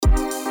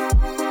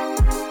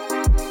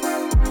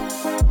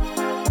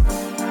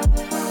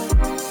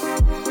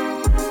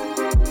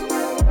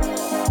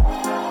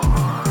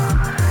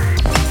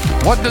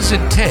What does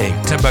it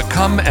take to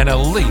become an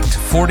elite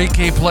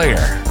 40K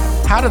player?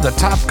 How do the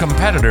top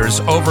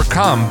competitors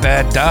overcome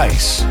bad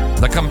dice?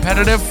 The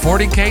Competitive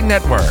 40K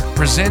Network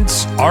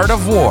presents Art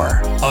of War,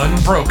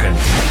 Unbroken.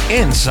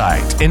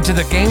 Insight into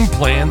the game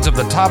plans of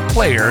the top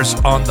players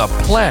on the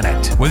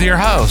planet with your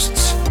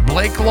hosts,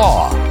 Blake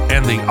Law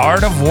and the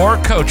Art of War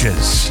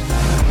coaches.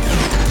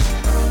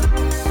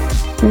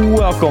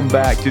 Welcome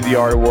back to the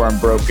Art of War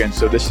Unbroken.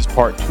 So this is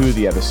part 2 of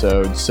the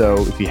episode.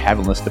 So if you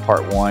haven't listened to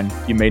part 1,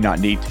 you may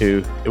not need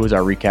to. It was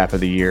our recap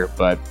of the year,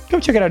 but go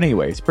check it out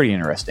anyway. It's pretty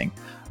interesting.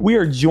 We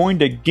are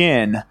joined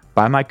again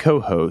by my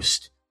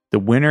co-host, the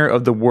winner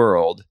of the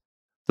world,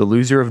 the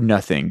loser of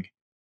nothing.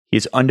 He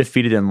is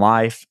undefeated in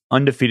life,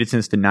 undefeated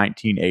since the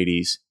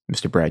 1980s,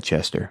 Mr. Brad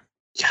Chester.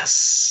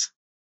 Yes.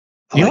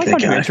 You like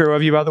my intro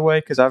of you, by the way?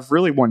 Because I've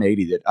really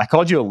 180'd it. I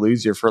called you a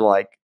loser for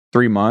like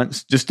 3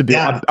 months just to build.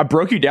 Yeah. I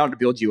broke you down to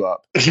build you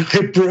up.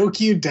 I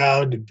broke you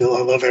down to build.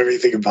 I love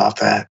everything about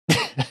that.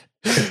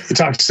 You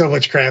talked so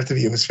much crap to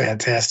me. It was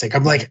fantastic.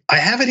 I'm like, I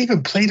haven't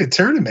even played a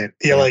tournament.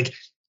 You're like,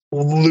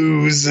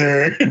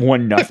 loser.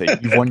 Won nothing.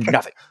 You've won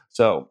nothing.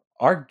 So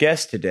our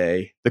guest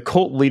today, the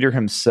cult leader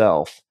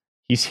himself,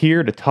 he's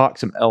here to talk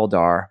some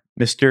Eldar,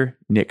 Mr.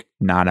 Nick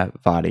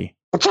Nanavati.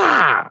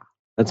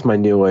 That's my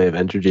new way of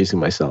introducing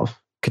myself.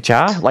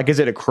 Kacha? Like, is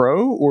it a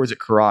crow or is it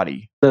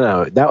karate?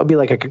 No, that would be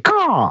like a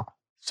caw.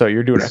 So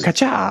you're doing a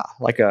kacha,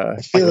 like a.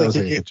 I feel like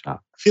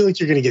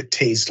you're going to get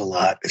tased a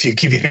lot if you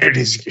keep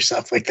introducing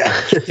yourself like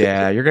that.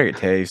 Yeah, you're going to get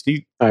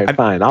tased. All right,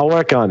 fine. I'll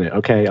work on it.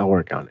 Okay, I'll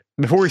work on it.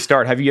 Before we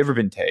start, have you ever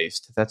been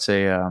tased? That's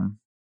a.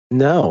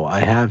 No,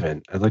 I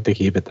haven't. I'd like to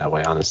keep it that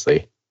way,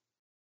 honestly.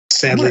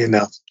 Sadly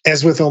enough,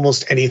 as with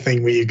almost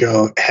anything where you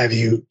go, have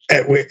you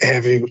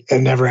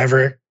never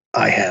ever?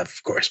 I have,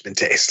 of course, been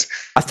tased.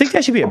 I think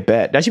that should be a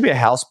bet. That should be a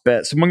house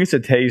bet. Someone gets to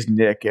tase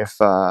Nick if.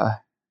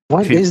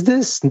 What is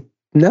this?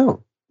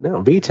 No,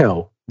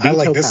 veto. I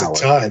like this power. A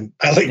ton.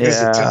 I like this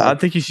a ton. I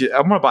think you should.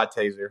 I'm gonna buy a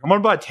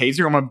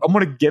taser. I'm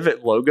gonna give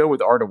it logo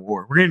with Art of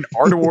War. We're getting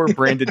Art of War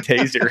branded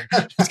taser.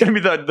 It's gonna be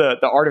the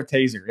Art of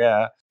Taser.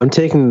 Yeah. I'm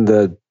taking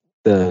the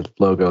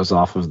logos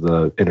off of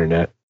the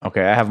internet.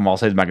 Okay, I have them all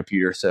saved in my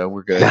computer, so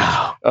we're good.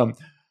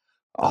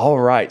 All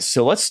right,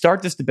 so let's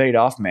start this debate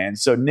off, man.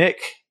 So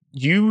Nick,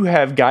 you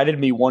have guided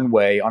me one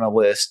way on a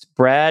list.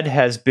 Brad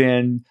has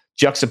been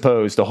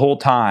juxtaposed the whole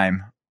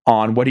time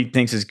on what he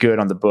thinks is good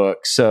on the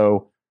book.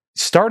 So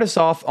start us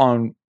off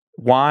on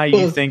why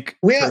you think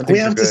we have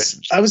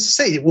to. I was to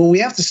say, we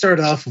have to start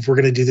off if we're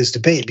going to do this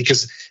debate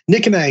because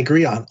Nick and I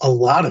agree on a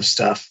lot of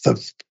stuff.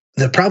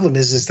 The problem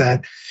is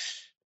that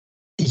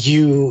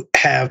you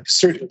have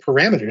certain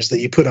parameters that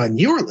you put on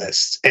your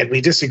list, and we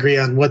disagree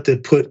on what to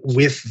put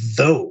with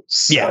those.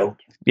 So.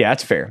 Yeah,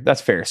 that's fair. That's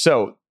fair.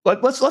 So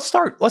let's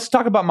start. Let's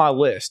talk about my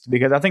list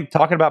because I think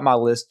talking about my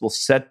list will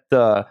set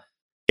the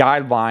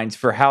guidelines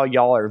for how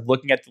y'all are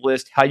looking at the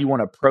list, how you want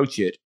to approach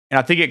it. And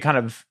I think it kind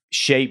of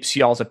shapes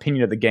y'all's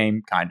opinion of the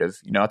game, kind of.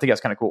 I think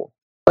that's kind of cool.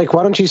 Like,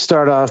 why don't you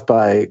start off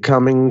by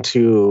coming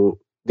to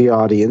the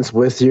audience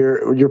with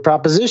your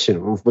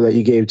proposition that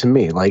you gave to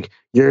me? Like,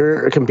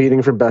 you're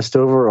competing for best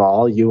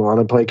overall. You want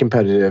to play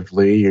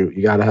competitively.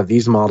 You got to have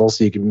these models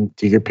so you can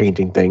do your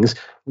painting things.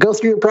 Go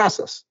through your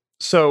process.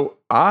 So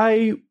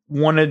I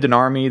wanted an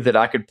army that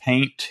I could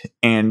paint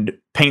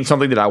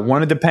something that I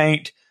wanted to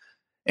paint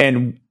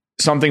and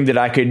something that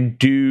I could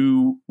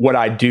do what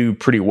I do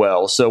pretty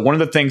well. So one of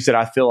the things that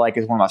I feel like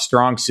is one of my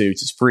strong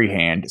suits is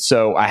freehand.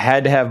 So I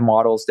had to have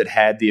models that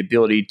had the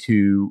ability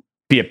to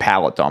be a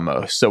palette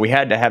almost. So we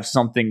had to have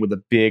something with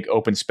a big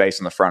open space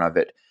on the front of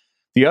it.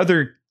 The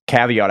other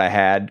caveat I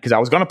had, because I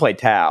was going to play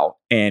Tau,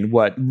 and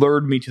what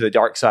lured me to the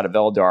dark side of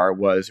Eldar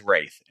was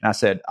Wraith. And I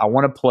said, I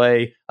want to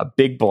play a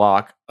big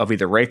block of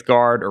either Wraith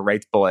Guard or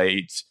Wraith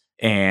Blades,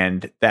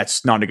 and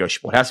that's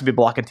non-negotiable. It has to be a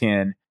block of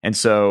 10. And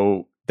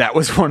so that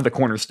was one of the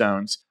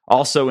cornerstones.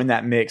 Also in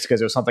that mix,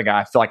 because it was something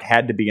I feel like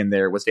had to be in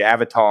there, was the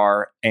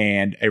Avatar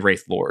and a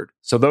Wraith Lord.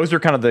 So those are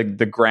kind of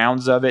the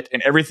grounds of it.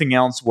 And everything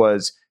else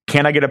was,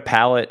 can I get a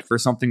palette for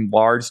something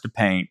large to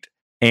paint?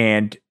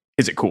 And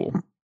is it cool?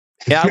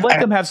 Yeah, I'd let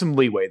them have some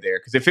leeway there,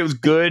 because if it was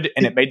good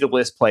and it made the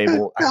list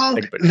playable,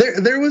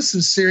 there was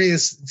some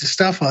serious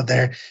stuff on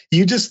there.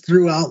 You just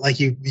threw out like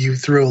you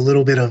threw a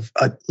little bit of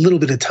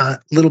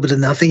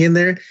nothing in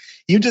there.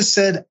 You just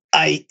said,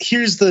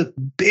 here's the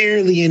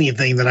barely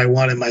anything that I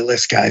want in my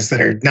list, guys, that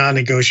are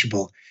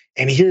non-negotiable.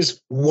 And here's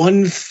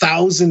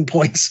 1,000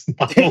 points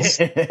models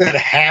that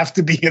have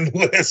to be in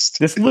the list.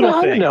 This little thing.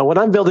 I don't know. When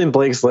I'm building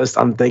Blake's list,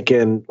 I'm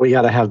thinking we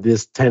got to have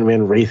this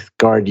 10-man Wraith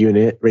Guard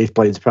unit, Wraith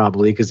Blades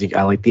probably, because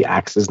I like the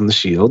axes and the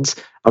shields.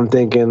 I'm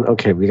thinking,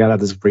 okay, we got to have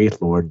this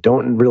Wraith Lord.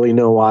 Don't really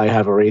know why I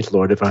have a Wraith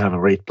Lord if I have a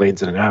Wraith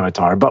Blades and an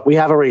Avatar, but we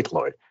have a Wraith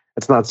Lord.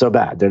 It's not so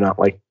bad. They're not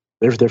like,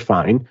 they're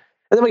fine.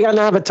 And then we got an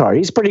Avatar.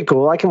 He's pretty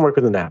cool. I can work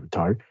with an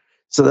Avatar.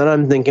 So then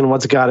I'm thinking,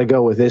 what's got to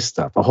go with this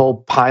stuff? A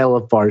whole pile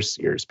of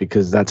Farseers,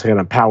 because that's going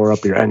to power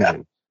up your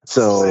engine.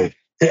 So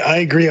I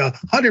agree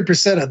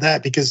 100% on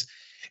that, because,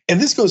 and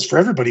this goes for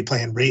everybody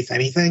playing Wraith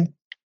anything.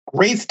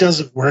 Wraith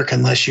doesn't work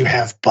unless you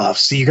have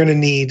buffs. So you're going to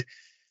need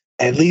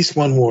at least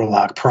one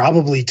warlock,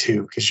 probably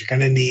two, because you're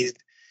going to need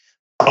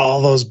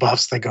all those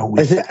buffs that go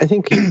with it. I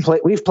think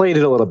we've played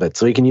it a little bit,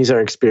 so we can use our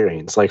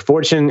experience. Like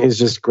Fortune is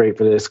just great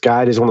for this.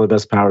 Guide is one of the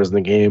best powers in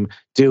the game.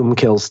 Doom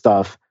kills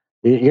stuff.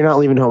 You're not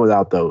leaving home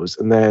without those.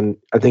 And then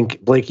I think,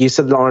 Blake, you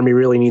said the army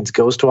really needs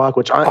Ghost Walk,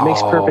 which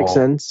makes perfect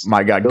sense.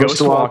 My God,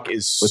 Ghost Walk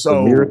is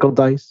so miracle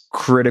dice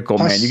critical,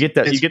 man. You get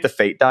the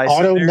fate dice.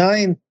 Auto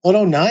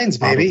 9s,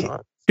 baby.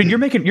 Dude,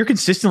 you're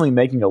consistently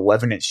making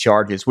 11-inch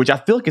charges, which I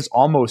feel like is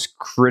almost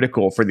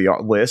critical for the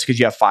list because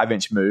you have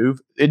 5-inch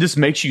move. It just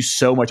makes you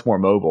so much more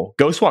mobile.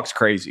 Ghost Walk's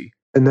crazy.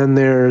 And then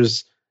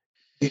there's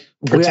I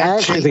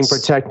actually think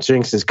Protect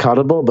Jinx is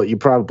cuttable, but you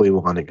probably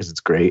want it because it's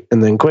great.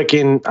 And then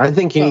Quicken, I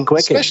think you need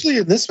Quicken. Especially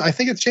in this, I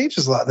think it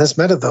changes a lot in this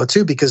meta, though,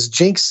 too, because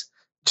Jinx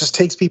just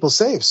takes people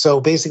safe.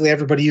 So basically,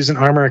 everybody using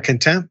Armor of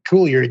Contempt,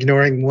 cool, you're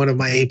ignoring one of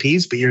my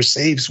APs, but your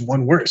save's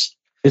one worse.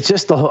 It's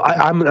just the whole.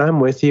 I'm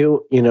with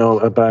you,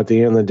 but at the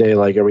end of the day,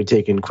 like, are we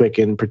taking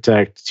Quicken,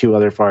 Protect, 2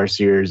 other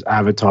Farseers,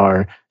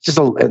 Avatar? Just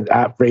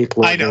a Wraith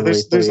Blade. I know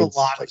there's a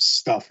lot of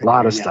stuff. A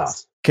lot of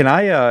stuff. Can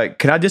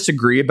I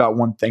disagree about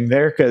one thing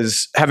there?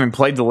 Because having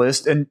played the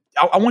list, and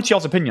I want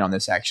y'all's opinion on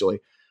this actually.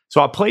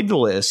 So I played the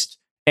list,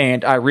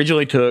 and I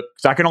originally took,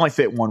 because I can only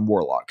fit one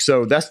Warlock.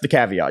 So that's the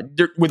caveat.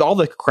 With all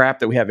the crap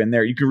that we have in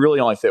there, you can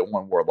really only fit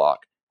one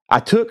Warlock. I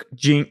took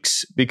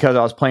Jinx because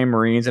I was playing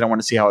Marines and I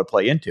wanted to see how it would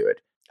play into it.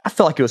 I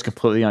felt like it was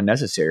completely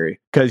unnecessary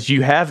because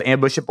you have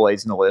Ambush of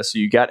Blades in the list, so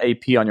you got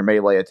AP on your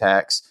melee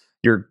attacks.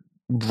 Your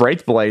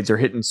Wraith Blades are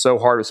hitting so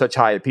hard with such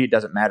high AP, it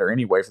doesn't matter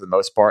anyway for the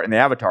most part, and the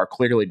Avatar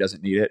clearly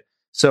doesn't need it.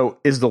 So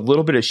is the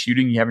little bit of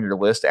shooting you have in your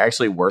list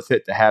actually worth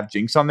it to have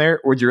Jinx on there,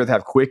 or would you rather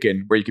have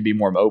Quicken where you can be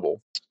more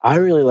mobile? I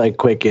really like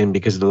Quicken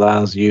because it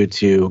allows you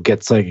to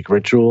get Psychic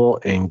Ritual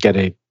and get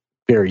it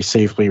very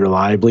safely,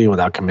 reliably,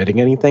 without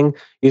committing anything.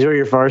 You throw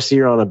your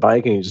Farseer on a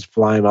bike and you just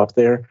fly him up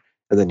there,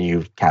 and then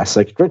you cast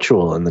Psychic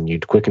Ritual, and then you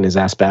Quicken his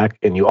ass back,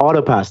 and you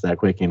auto-pass that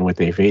Quicken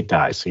with a Fate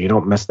die, so you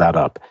don't mess that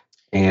up.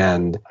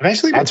 And I've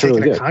actually been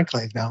taking a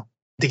Conclave now.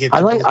 I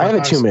have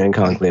a 2-man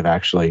Conclave,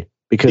 actually,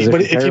 because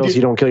if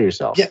you don't kill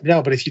yourself. Yeah,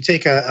 no, but if you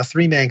take a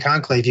 3-man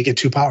Conclave, you get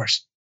 2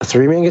 powers. A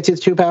 3-man gets you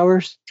 2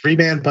 powers?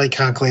 3-man Bike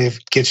Conclave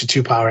gets you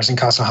 2 powers and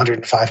costs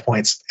 105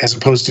 points, as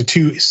opposed to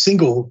 2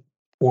 single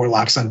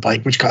Warlocks on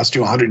Bike, which cost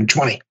you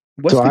 120.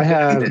 So I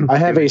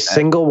have a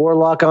single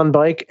Warlock on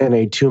Bike and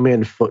a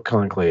 2-man Foot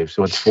Conclave,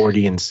 so it's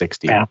 40 and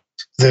 60. Yeah.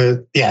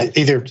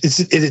 Either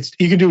it's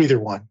you can do either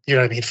one. You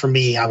know what I mean? For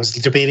me, I was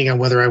debating on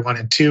whether I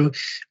wanted 2.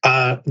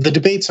 The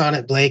debates on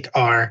it, Blake,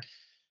 are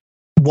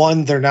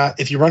one, they're not.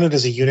 If you run it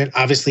as a unit,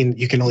 obviously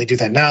you can only do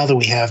that now that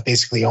we have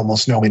basically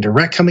almost no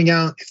indirect coming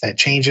out. If that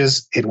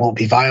changes, it won't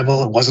be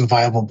viable. It wasn't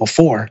viable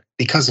before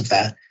because of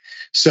that.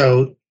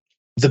 So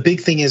the big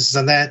thing is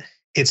on that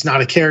it's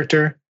not a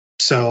character.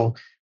 So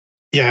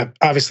yeah,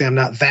 obviously I'm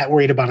not that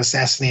worried about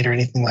Assassinate or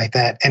anything like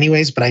that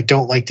anyways, but I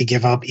don't like to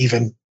give up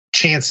even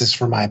chances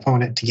for my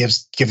opponent to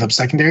give up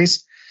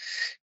secondaries.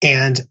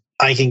 And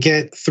I can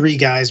get 3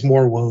 guys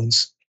more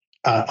wounds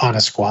on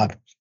a squad.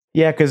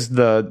 Yeah, because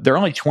they're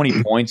only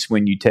 20 points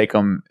when you take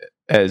them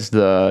as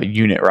the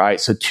unit, right?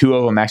 So 2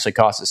 of them actually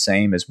cost the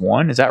same as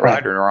 1. Is that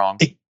right or wrong?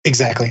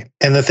 Exactly.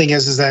 And the thing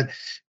is that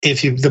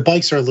the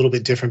bikes are a little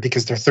bit different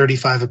because they're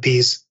 35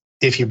 apiece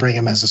if you bring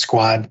them as a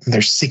squad, and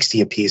they're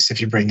 60 apiece if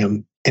you bring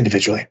them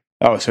individually.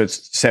 Oh, so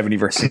it's 70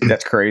 versus 60.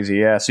 That's crazy.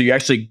 Yeah. So you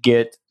actually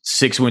get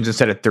 6 wins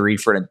instead of 3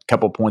 for a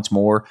couple points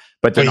more,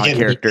 but they're not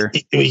character.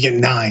 You get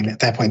 9 at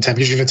that point in time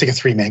because you're going to take a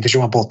 3-man because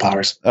you want both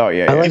powers. Oh,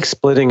 yeah. I like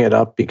splitting it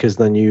up because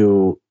then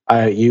you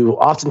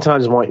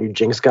oftentimes want your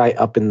Jinx guy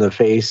up in the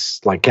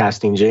face, like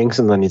casting Jinx,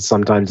 and then it's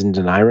sometimes in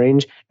deny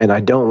range. And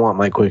I don't want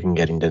my Quicken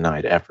getting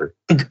denied ever.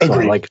 So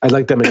I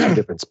like them in 2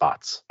 different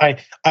spots. I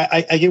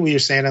get what you're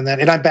saying on that,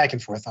 and I'm back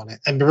and forth on it.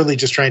 I'm really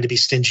just trying to be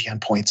stingy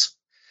on points.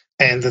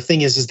 And the thing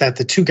is that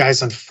the 2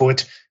 guys on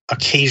foot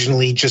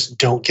occasionally just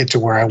don't get to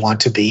where I want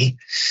to be.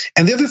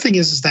 And the other thing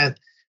is that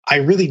I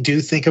really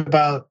do think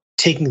about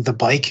taking the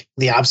bike,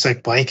 the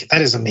OBSEC bike.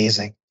 That is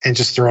amazing. And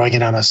just throwing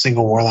it on a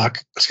single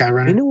Warlock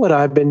Skyrunner. You know what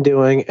I've been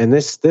doing? And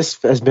this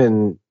has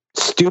been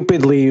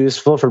stupidly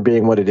useful for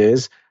being what it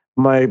is.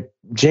 My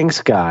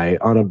Jinx guy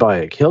on a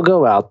bike, he'll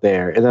go out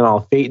there and then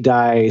I'll Fate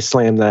die,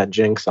 slam that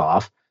Jinx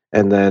off.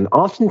 And then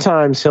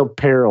oftentimes he'll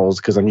perils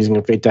because I'm using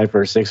a Fate die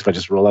for a 6. If I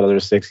just roll out other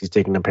 6, he's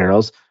taking the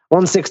perils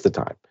 1/6 of the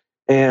time.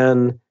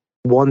 And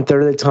 1/3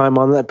 of the time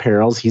on that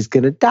perils, he's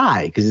going to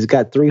die because he's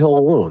got 3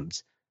 whole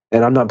wounds.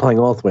 And I'm not playing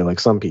Ulthway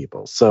like some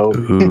people. So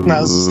I'm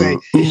not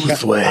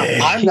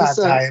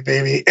dying,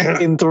 baby.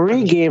 In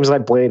 3 games I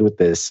played with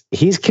this,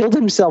 he's killed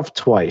himself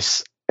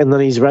twice. And then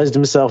he's rezzed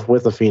himself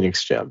with a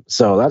Phoenix Gem.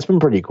 So that's been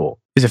pretty cool.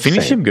 Is a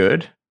Phoenix Gem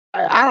good?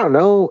 I don't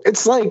know.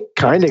 It's like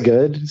kind of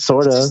good,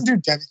 sort of. It doesn't do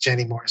damage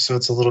anymore, so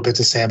it's a little bit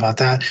to say about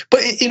that. But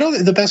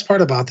the best part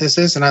about this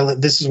is,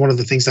 and this is one of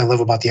the things I love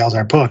about the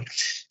Eldar book,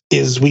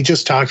 is we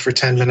just talked for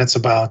 10 minutes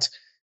about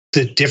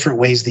the different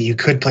ways that you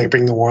could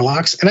bring the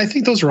Warlocks, and I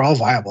think those are all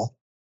viable.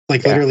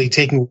 Like literally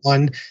taking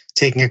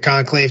a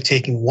Conclave,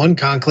 taking 1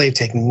 Conclave,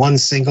 taking 1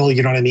 single.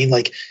 You know what I mean?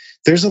 Like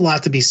there's a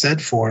lot to be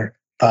said for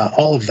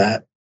all of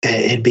that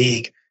and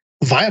being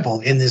viable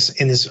in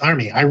this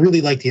army. I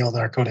really like the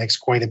Eldar Codex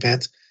quite a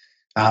bit.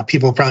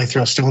 People probably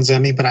throw stones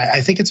at me, but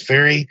I think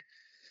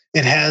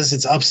it has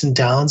its ups and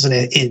downs, and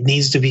it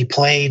needs to be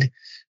played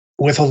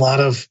with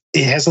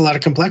it has a lot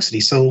of complexity.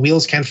 So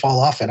wheels can fall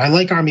off it. I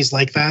like armies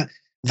like that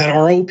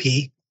are OP.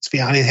 Let's be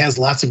honest, it has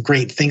lots of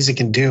great things it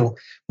can do,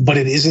 but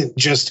it isn't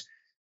just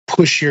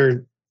push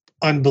your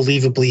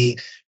unbelievably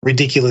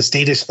ridiculous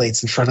data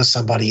slates in front of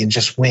somebody and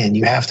just win.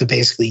 You have to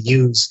basically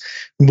use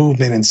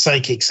movement and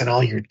psychics and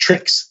all your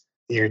tricks,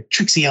 your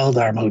tricksy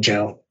Eldar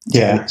mojo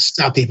to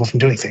stop people from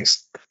doing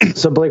things.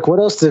 So, Blake, what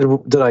else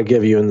did I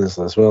give you in this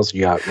list? What else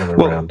you got running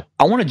around?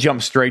 I want to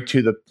jump straight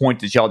to the point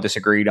that y'all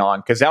disagreed on,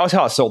 because that was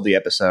how I sold the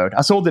episode.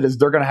 I sold it as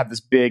they're going to have this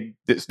big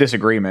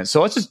disagreement.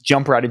 So let's just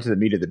jump right into the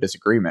meat of the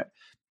disagreement.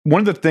 One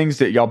of the things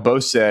that y'all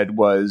both said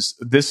was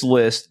this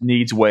list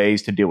needs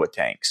ways to deal with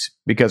tanks,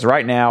 because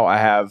right now I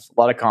have a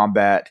lot of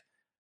combat,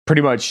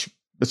 pretty much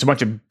it's a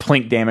bunch of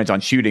plink damage on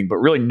shooting, but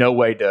really no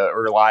way to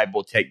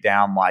reliable take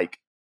down like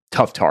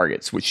tough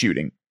targets with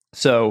shooting.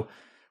 So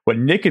what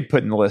Nick had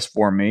put in the list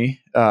for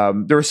me,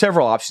 there were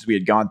several options we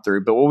had gone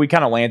through, but what we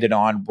kind of landed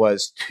on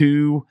was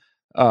 2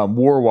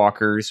 War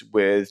Walkers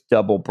with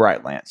double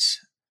Bright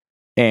Lance.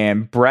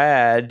 And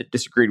Brad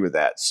disagreed with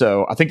that.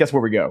 So I think that's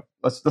where we go.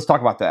 Let's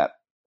talk about that.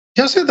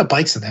 You also had the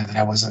bikes in there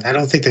that I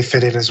don't think they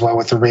fit in as well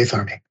with the Wraith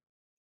army.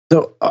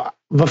 So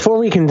before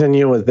we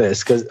continue with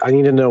this, because I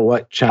need to know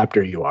what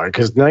chapter you are,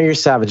 because now you're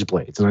Savage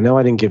Blades, and I know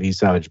I didn't give you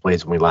Savage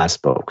Blades when we last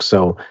spoke.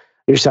 So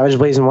you're Savage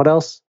Blades and what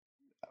else?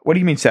 What do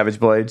you mean Savage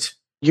Blades?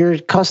 Your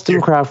custom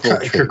craft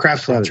world trait. Your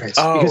craft world traits.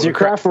 Because your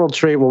craft world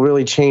trait will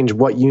really change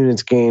what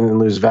units gain and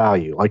lose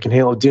value. Like in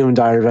Halo Doom,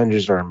 Dire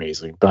Avengers are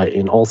amazing, but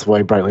in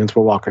Ulthway, Bright Lance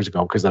War Walkers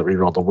go because that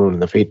rerolled the wound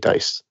and the fate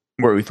dice.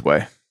 We're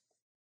Ulthway.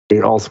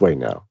 You're Ulthway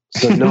now.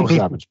 So no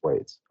Savage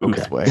Blades.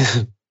 Okay.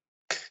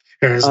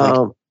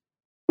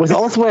 With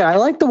Ulthway, I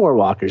like the War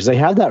Walkers. They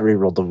have that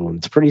reroll the wound.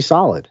 It's pretty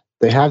solid.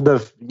 You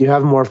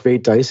have more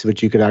fate dice,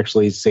 but you could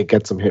actually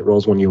get some hit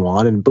rolls when you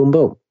want, and boom,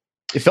 boom.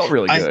 It felt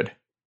really good.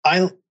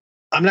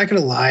 I'm not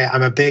going to lie.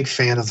 I'm a big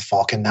fan of the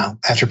Falcon now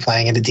after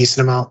playing it a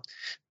decent amount.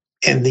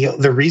 And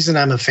the reason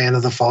I'm a fan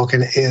of the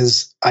Falcon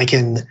is I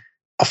can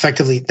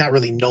effectively, not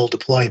really null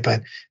deploy,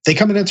 but they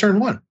come in at turn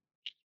 1.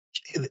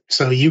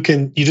 So you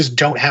just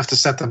don't have to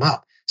set them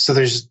up. So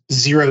there's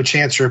 0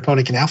 chance your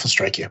opponent can alpha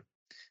strike you,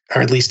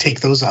 or at least take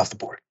those off the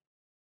board.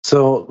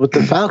 So with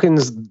the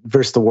Falcons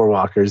versus the War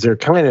Walkers, they're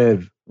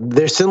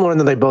similar in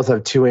that they both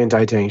have 2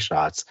 anti-tank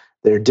shots.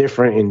 They're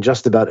different in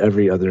just about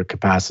every other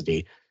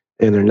capacity,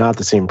 and they're not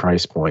the same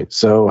price point.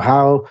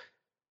 So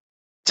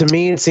to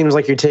me, it seems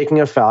like you're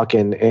taking a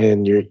Falcon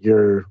and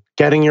you're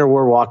getting your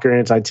War Walker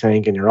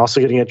anti-tank, and you're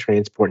also getting a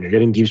transport, and you're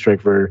getting Deep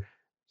Strike for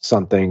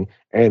something,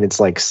 and it's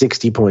like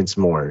 60 points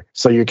more.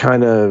 So you're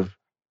kind of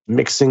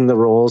mixing the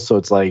roles, so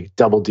it's like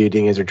double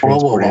dutying as your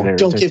transport. Whoa.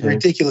 Don't get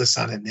ridiculous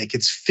on it, Nick.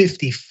 It's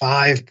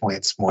 55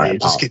 points more.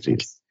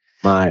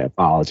 My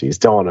apologies.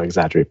 Don't want to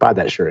exaggerate. Buy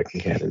that shuriken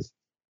cannons.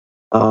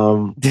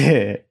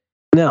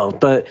 No,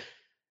 but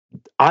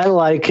I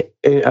like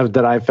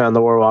that I found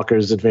the War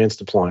Walkers advanced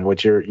deploying,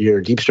 which your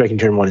deep striking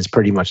turn 1 is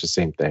pretty much the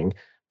same thing.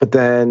 But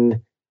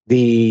then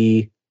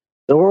the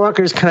War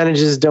Walkers kind of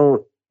just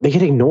they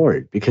get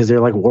ignored because they're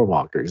like War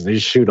Walkers. They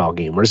just shoot all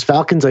game. Whereas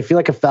Falcons, I feel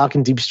like a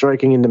Falcon deep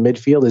striking in the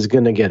midfield is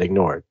going to get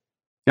ignored.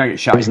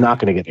 He's not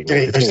going to get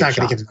ignored. He's not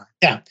going to get ignored.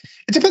 Yeah.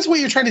 It depends what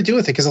you're trying to do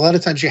with it, because a lot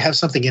of times you have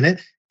something in it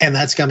and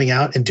that's coming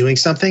out and doing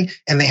something,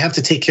 and they have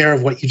to take care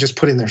of what you just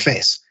put in their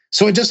face.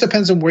 So it just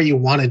depends on where you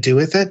want to do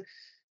with it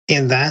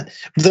in that.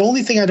 The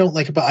only thing I don't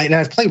like about, and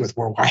I've played with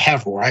I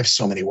have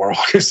so many War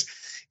Walkers,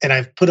 and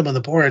I've put them on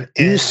the board.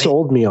 And you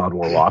sold me on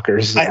War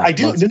Walkers. I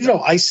do. No,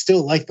 I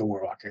still like the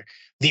War Walker.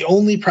 The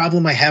only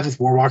problem I have with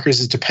War Walkers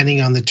is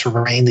depending on the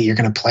terrain that you're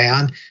going to play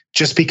on,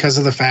 just because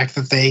of the fact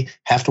that they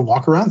have to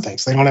walk around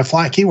things. They don't have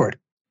fly keyword.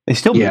 They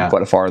still move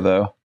quite far,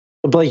 though.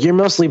 Blake, you're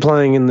mostly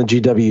playing in the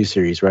GW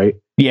series, right?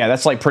 Yeah,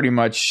 that's like pretty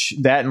much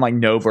that, and like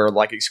Nova are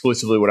like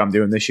exclusively what I'm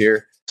doing this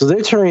year. So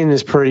their terrain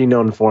is pretty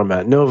known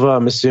format. Nova,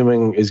 I'm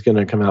assuming, is going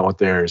to come out with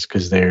theirs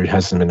because there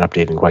hasn't been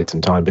updated in quite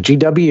some time. But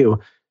GW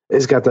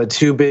has got the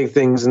 2 big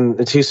things and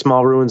the 2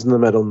 small ruins in the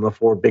middle and the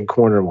 4 big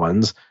corner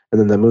ones,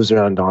 and then that moves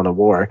around Dawn of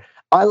War.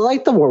 I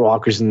like the War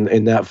Walkers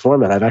in that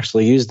format. I've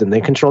actually used them. They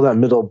control that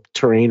middle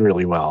terrain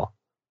really well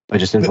by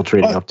just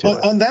infiltrating up to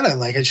it. On that, I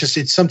like it.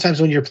 It's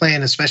sometimes when you're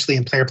playing, especially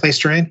in player place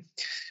terrain,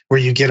 where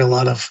you get a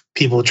lot of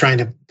people trying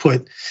to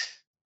put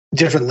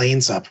different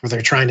lanes up, where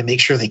they're trying to make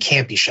sure they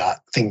can't be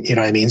shot. You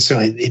know what I mean? So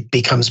it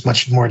becomes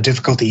much more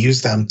difficult to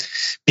use them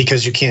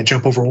because you can't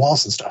jump over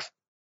walls and stuff.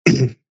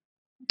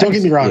 Don't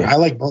get me wrong. Yeah. I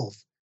like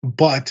both,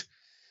 but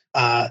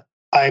I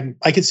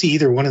could see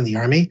either one in the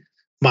army.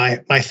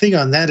 My thing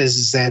on that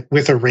is that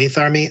with a Wraith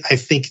army, I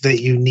think that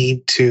you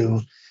need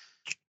to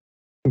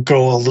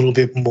go a little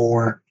bit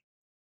more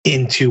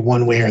into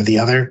one way or the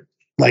other.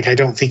 Like, I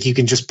don't think you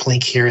can just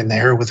plink here and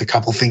there with a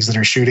couple things that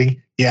are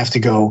shooting. You have to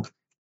go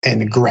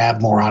and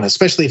grab more on it,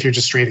 especially if you're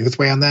just straight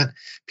Ulthway on that,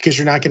 because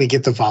you're not going to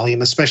get the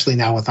volume, especially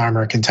now with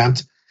Armor of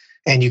Contempt.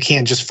 and you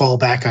can't just fall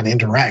back on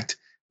indirect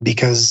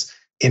because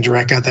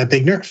indirect got that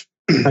big nerf.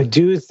 I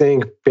do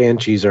think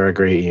Banshees are a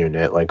great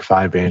unit. Like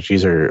 5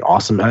 Banshees are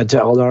awesome head to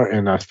Eldar,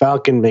 and a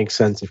Falcon makes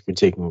sense if you're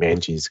taking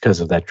Banshees because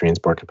of that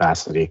transport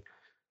capacity.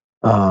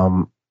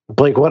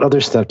 Blake, what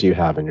other stuff do you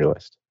have in your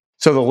list?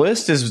 So the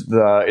list is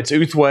it's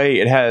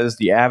Uthway. It has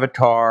the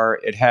Avatar.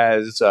 It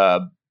has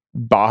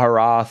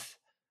Baharath.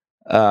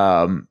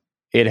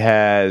 It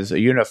has a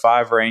unit of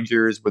 5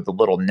 Rangers with the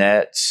little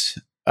nets.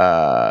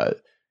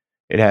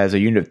 It has a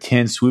unit of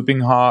 10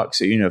 Swooping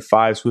Hawks, a unit of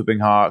 5 Swooping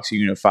Hawks, a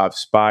unit of 5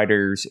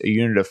 Spiders, a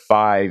unit of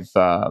 5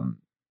 of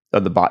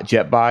the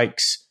jet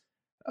bikes.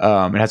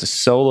 It has a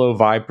solo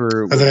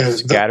Viper with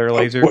scatter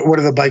laser. What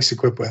are the bikes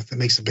equipped with? It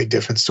makes a big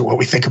difference to what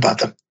we think about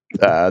them.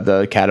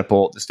 The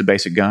catapult, just the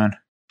basic gun.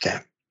 Okay.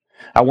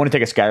 I want to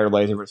take a scatter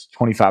laser for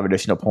 25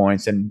 additional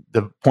points, and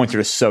the points are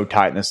just so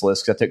tight in this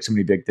list because I took so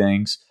many big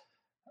things.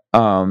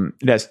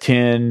 It has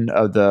 10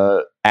 of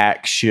the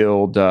axe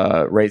shield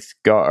wraith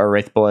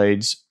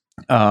blades,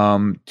 2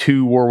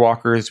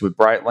 warwalkers with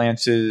bright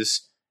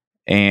lances,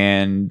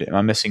 and am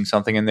I missing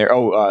something in there?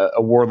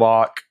 A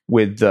warlock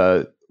with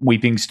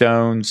weeping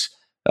stones,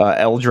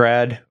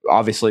 Eldrad,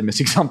 obviously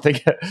missing something.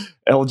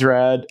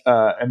 Eldrad,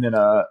 and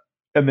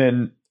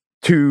then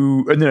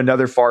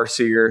another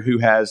Farseer who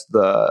has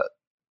the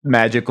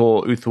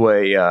magical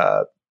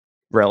Uthway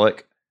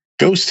relic.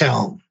 Ghost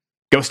Helm.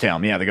 Ghost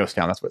Helm, yeah, the Ghost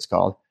Helm, that's what it's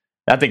called.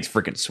 That thing's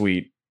freaking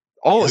sweet.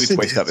 All the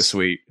Uthway stuff is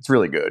sweet. It's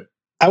really good.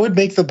 I would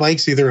make the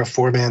bikes either a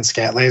 4-man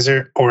scat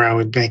laser, or I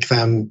would make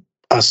them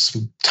a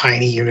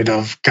tiny unit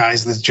of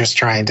guys that's just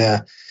trying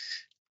to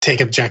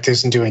take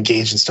objectives and do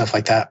engage and stuff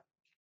like that.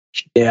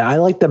 Yeah, I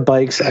like the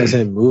bikes as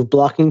a move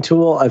blocking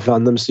tool. I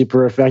found them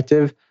super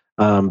effective.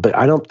 But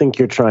I don't think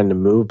you're trying to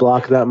move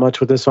block that much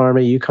with this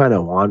army. You kind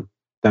of want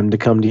them to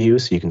come to you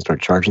so you can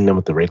start charging them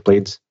with the Wraith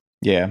Blades.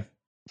 Yeah.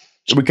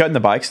 Are we cutting the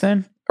bikes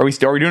then? Are we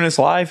doing this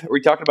live? Are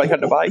we talking about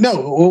cutting the bikes?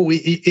 No, well,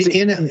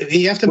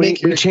 you have to we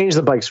change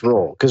the bike's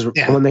role because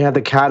when they have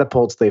the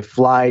catapults, they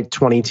fly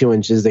 22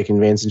 inches. They can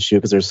advance and shoot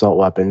because they're assault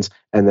weapons,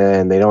 and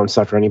then they don't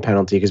suffer any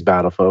penalty because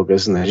battle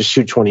focus, and they just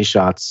shoot 20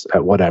 shots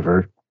at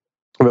whatever.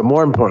 But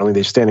more importantly,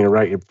 they're standing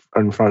right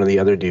in front of the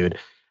other dude.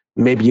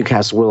 Maybe you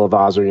cast Will of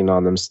Ozarine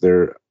on them so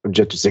their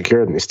objective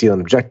secured and they steal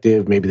an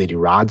objective. Maybe they do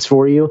rods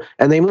for you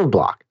and they move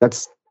block.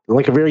 That's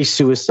like a very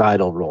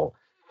suicidal role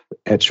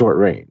at short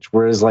range.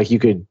 Whereas like you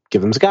could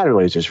give them scatter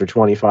lasers for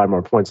 25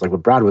 more points, like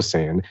what Brad was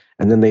saying,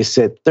 and then they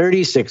sit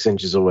 36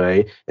 inches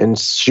away and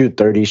shoot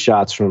 30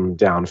 shots from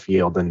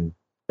downfield and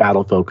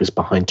battle focus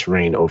behind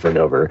terrain over and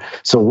over.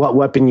 So what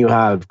weapon you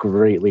have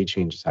greatly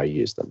changes how you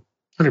use them.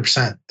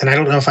 100%. And I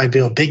don't know if I'd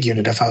build a big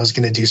unit if I was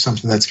going to do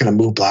something that's going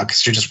to move block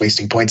because you're just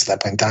wasting points at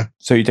that point in time.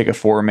 So you take a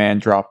 4-man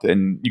drop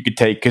and you could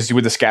take, because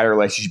with the scatter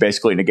lasers, you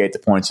basically negate the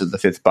points of the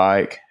 5th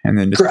bike and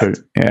then just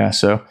Correct.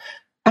 So.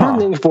 I don't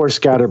think 4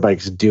 scatter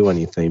bikes do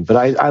anything, but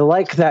I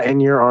like that in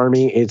your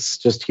army. It's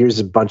just here's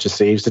a bunch of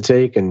saves to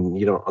take and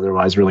you don't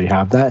otherwise really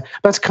have that.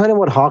 That's kind of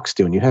what Hawks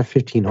do and you have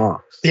 15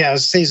 Hawks. Yeah, I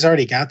was saying he's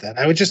already got that.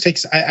 I would just take,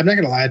 I'm not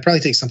going to lie, I'd probably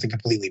take something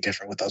completely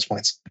different with those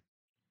points.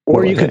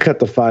 Or you could cut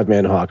the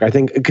 5-man Hawk. I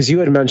think because you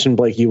had mentioned,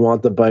 Blake, you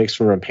want the bikes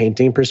from a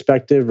painting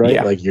perspective, right?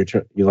 Yeah. Like you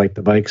like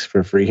the bikes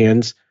for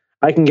freehands.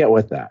 I can get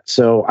with that.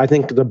 So I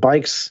think the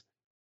bikes,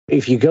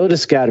 if you go to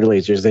scatter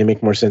lasers, they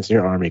make more sense in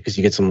your army because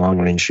you get some long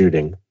range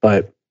shooting.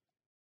 But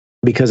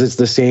because it's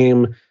the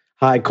same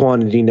high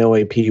quantity, no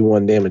AP,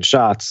 1 damage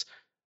shots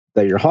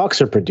that your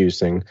Hawks are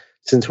producing,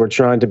 since we're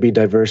trying to be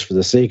diverse for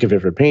the sake of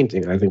it for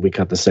painting, I think we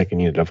cut the second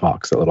unit of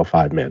Hawks, that little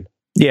 5-man.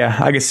 Yeah,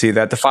 I can see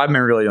that. The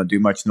 5-man really don't do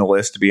much in the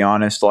list, to be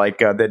honest. Like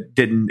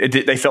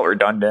they felt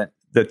redundant.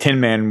 The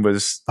 10-man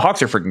was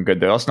Hawks are freaking good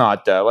though. Let's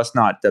not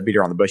beat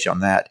around the bush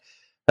on that.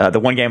 The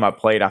one game I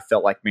played, I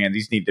felt like, man,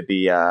 these need to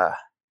be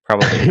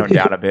probably toned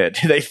down a bit.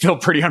 They feel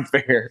pretty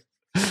unfair.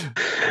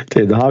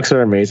 Dude, the Hawks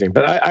are amazing,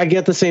 but I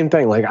get the same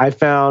thing. Like I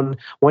found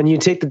when you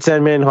take the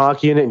 10-man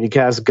Hawk unit and you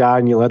cast God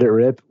and you let it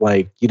rip,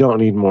 like you don't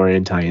need more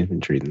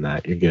anti-infantry than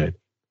that. You're good.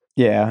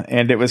 Yeah,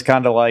 and it was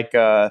kind of like.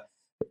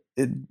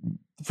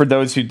 For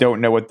those who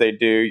don't know what they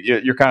do,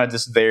 you're kind of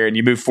just there and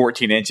you move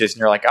 14 inches and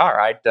you're like, all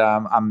right,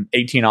 I'm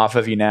 18 off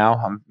of you now.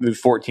 I'm moved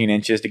 14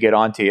 inches to get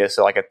onto you.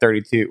 So like a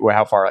 32, well,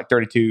 how far? Like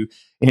 32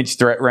 inch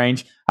threat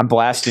range. I'm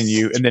blasting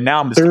you. And then now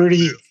I'm just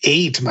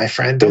 38, my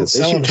friend. Don't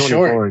sell them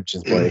short.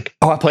 Inches, Blake.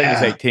 I played him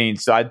as 18.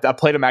 So I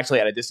played him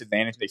actually at a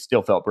disadvantage. They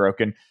still felt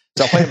broken.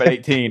 So I played him at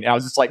 18 and I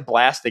was just like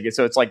blasting it.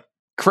 So it's like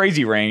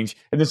crazy range.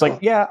 And it's like,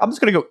 yeah, I'm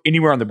just going to go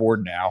anywhere on the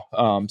board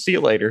now. See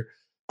you later.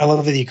 I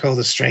love that you call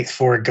the strength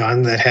 4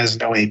 gun that has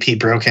no AP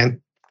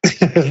broken.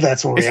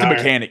 That's what it's the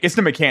mechanic. It's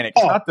the mechanic.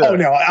 It's not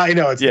no, I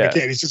know it's the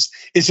mechanic.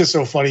 It's just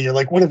so funny. You're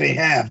like, what do they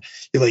have?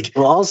 You're like,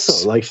 well,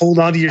 also like hold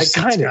on to your seats. It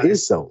kind of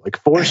is though. Like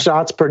 4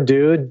 shots per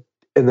dude,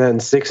 and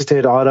then 6 to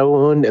hit auto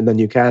wound, and then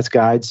you cast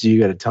guide, so you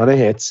get a ton of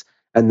hits,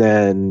 and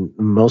then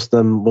most of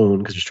them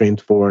wound because you're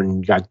strength 4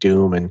 and you got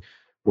doom and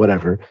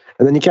whatever,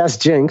 and then you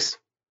cast jinx.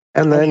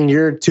 And then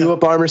your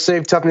 2-up armor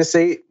save toughness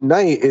 8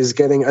 knight is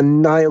getting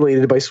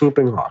annihilated by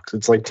swooping hawks.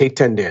 It's like take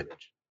 10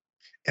 damage.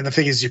 And the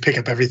thing is, you pick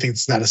up everything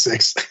that's not a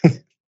 6.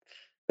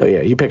 Oh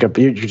yeah, you pick up.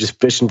 You're just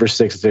fishing for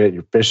 6s.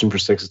 You're fishing for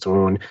 6s to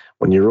win.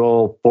 When you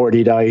roll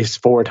 40 dice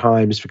 4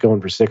 times for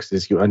going for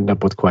 6s, you end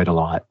up with quite a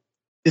lot.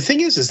 The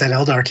thing is that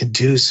Eldar can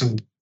do some.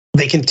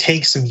 They can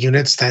take some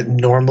units that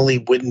normally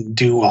wouldn't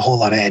do a whole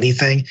lot of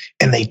anything,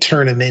 and they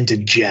turn them into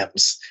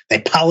gems. They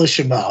polish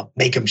them up,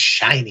 make them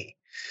shiny.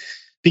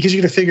 Because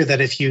you're going to figure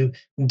that if you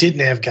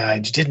didn't have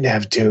guides, you didn't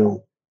have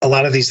Doom, a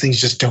lot of these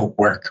things just don't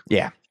work.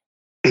 Yeah.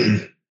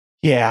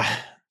 Yeah.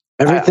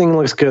 Everything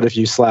looks good if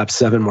you slap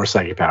 7 more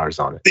psychic powers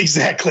on it.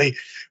 Exactly.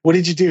 What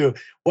did you do?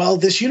 Well,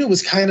 this unit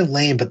was kind of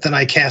lame, but then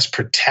I cast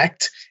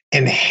Protect,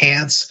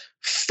 Enhance,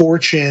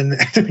 Fortune,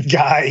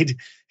 Guide.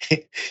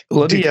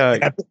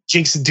 Lydia,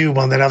 Jinx and Doom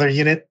on that other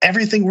unit.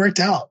 Everything worked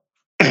out.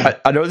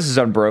 I know this is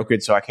Unbroken,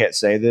 so I can't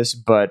say this,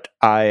 but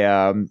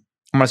I'm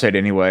going to say it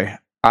anyway.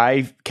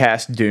 I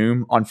cast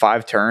Doom on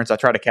 5 turns. I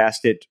try to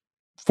cast it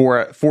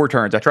for 4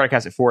 turns. I try to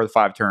cast it 4 of the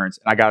 5 turns,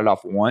 and I got it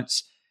off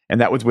once.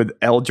 And that was with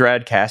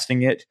Eldrad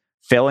casting it,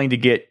 failing to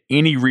get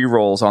any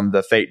rerolls on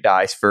the Fate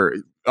dice for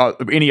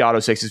any auto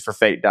 6s for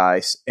Fate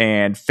dice,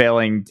 and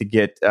failing to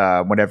get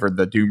whatever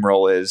the Doom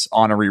roll is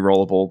on a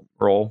rerollable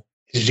roll.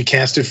 Did you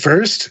cast it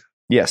first?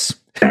 Yes.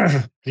 You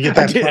get that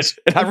I did. plus.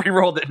 And I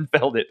rerolled it and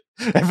failed it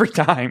every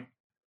time.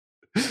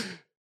 It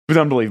was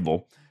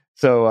unbelievable.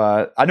 So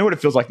I know what it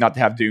feels like not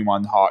to have Doom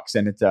on Hawks,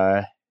 and it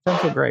doesn't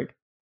feel great.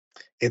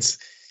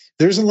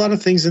 There's a lot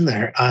of things in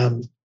there.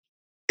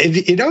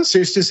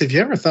 Seriousness, have you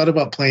ever thought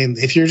about playing,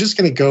 if you're just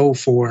going to go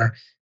for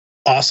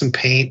awesome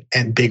paint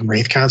and big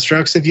Wraith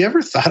constructs, have you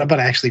ever thought about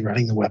actually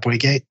running the Webway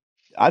Gate?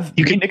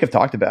 Nick have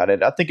talked about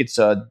it. I think it's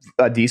a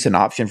decent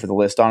option for the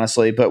list,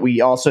 honestly. But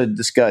we also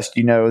discussed,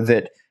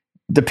 that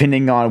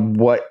depending on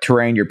what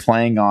terrain you're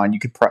playing on, you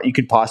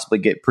could possibly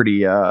get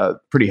pretty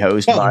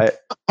hosed by it.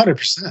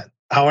 100%.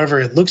 However,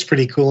 it looks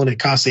pretty cool, and it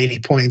costs 80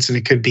 points, and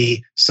it could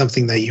be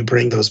something that you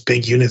bring those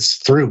big units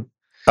through.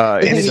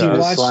 And if you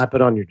slap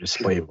it on your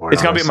display board,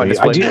 it's gonna be on my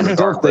display board. I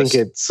don't think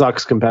it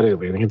sucks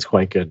competitively. I think it's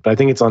quite good, but I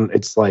think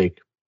it's like.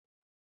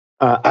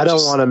 I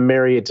don't want to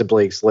marry it to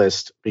Blake's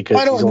list because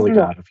he's only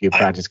got a few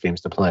practice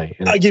games to play,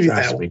 and I'll give it you that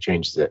drastically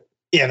changes it.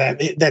 Yeah,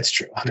 that's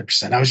true,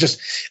 100%.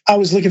 I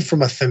was looking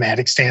from a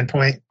thematic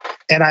standpoint,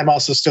 and I'm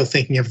also still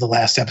thinking of the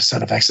last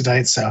episode of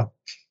Exodite. So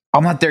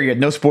I'm not there yet.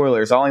 No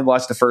spoilers. I only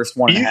watched the first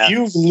one.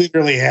 You've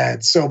literally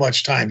had so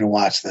much time to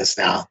watch this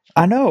now.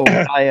 I know.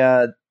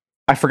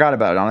 I forgot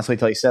about it, honestly,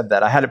 until you said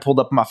that. I had it pulled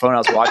up on my phone. I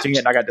was watching it,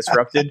 and I got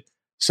disrupted.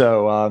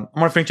 So I'm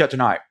going to finish that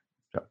tonight.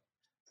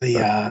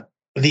 So.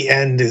 The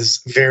end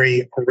is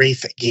very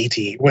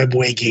Wraith-gatey,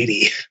 Webway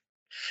gatey.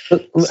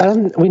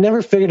 We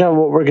never figured out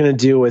what we're going to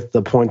do with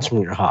the points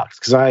from your Hawks,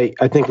 because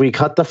I think we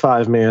cut the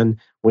 5-man,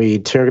 we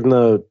turned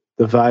the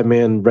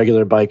 5-man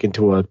regular bike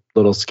into a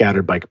little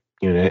scattered bike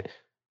unit,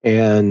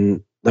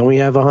 and then we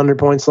have 100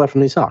 points left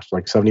from these Hawks,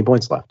 like 70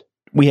 points left.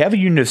 We have a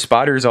unit of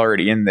spiders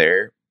already in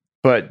there,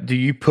 but do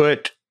you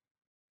put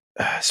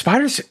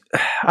spiders?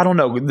 I don't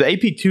know. The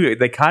AP2,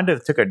 they kind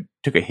of took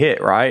a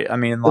hit, right? I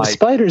mean, the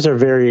spiders are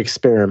very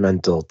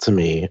experimental to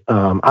me.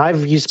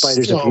 I've used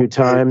spiders a few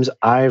times.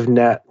 I've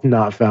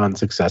not found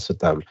success with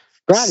them.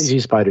 Brad has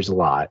used spiders a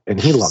lot,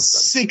 and he loves them.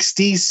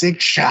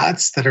 66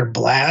 shots that are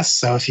blasts.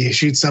 So if you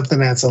shoot something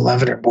that's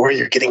 11 or more,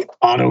 you're getting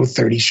auto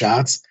 30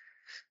 shots.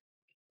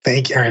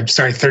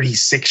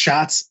 36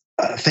 shots.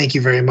 Thank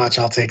you very much.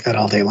 I'll take that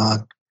all day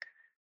long.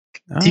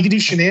 You can do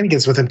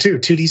shenanigans with him too.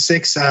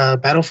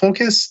 2d6 battle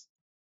focus.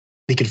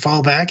 You can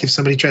fall back if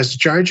somebody tries to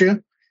charge you.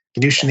 You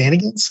can do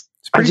shenanigans.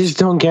 I just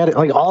don't get it.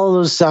 Like, all of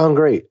those sound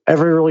great.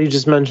 Every rule you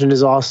just mentioned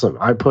is awesome.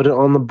 I put it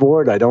on the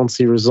board. I don't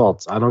see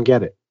results. I don't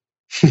get it.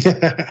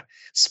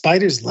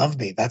 Spiders love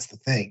me. That's the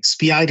thing.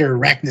 Spider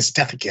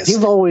Arachnostethicus.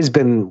 You've always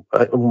been,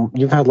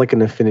 you've had like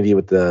an affinity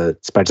with the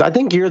spiders. I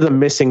think you're the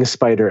missing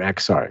spider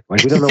Exarch.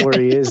 Like, we don't know where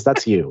he is.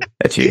 That's you.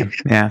 That's you.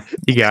 Yeah,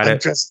 you got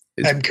it.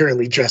 I'm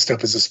currently dressed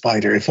up as a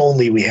spider. If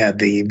only we had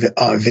the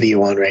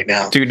video on right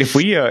now. Dude, if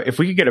we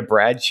could get a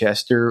Brad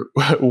Chester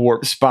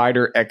Warp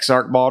Spider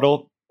Exarch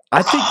model,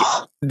 I think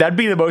that'd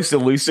be the most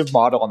elusive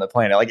model on the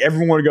planet. Like,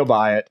 everyone would go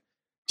buy it.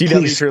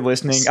 GW, if you're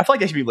listening, I feel like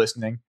they should be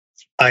listening.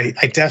 I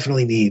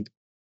definitely need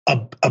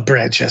a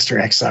Brad Chester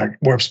Exarch,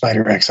 Warp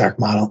Spider Exarch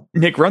model.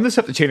 Nick, run this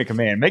up the chain of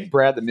command. Make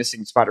Brad the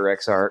missing Spider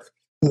Exarch.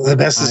 The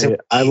best is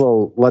I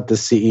will let the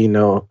CEO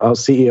know.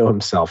 CEO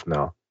himself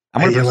know.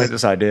 I'm going to present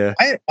this idea.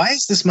 Why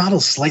is this model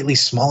slightly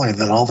smaller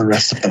than all the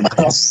rest of the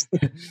models?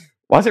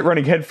 Why is it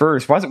running head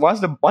first? Why is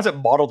it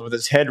modeled with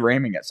its head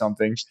ramming at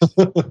something?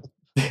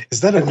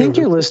 Is that? I think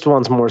your list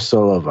wants more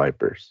solo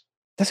Vipers.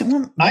 Does it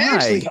want?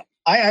 Why?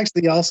 I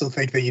actually also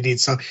think that you need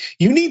stuff.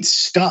 You need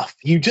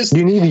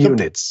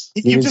units.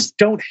 You just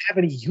don't have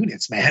any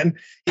units, man.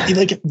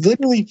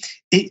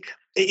 It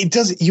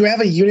does. You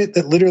have a unit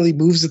that literally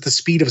moves at the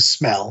speed of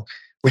smell,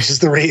 which is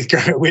the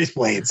Wraith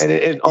Blades.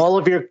 And all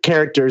of your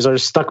characters are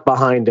stuck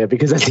behind it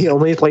because that's the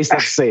only place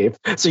that's safe.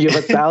 So you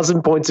have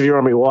 1,000 points of your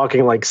army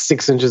walking like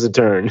 6 inches a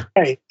turn.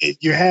 Right.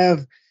 You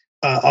have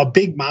a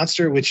big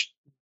monster, which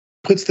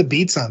puts the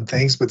beats on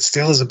things, but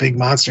still is a big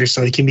monster,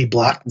 so he can be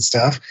blocked and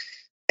stuff.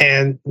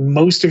 and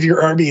most of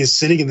your army is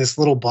sitting in this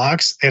little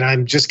box, and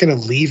I'm just going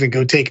to leave and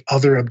go take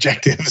other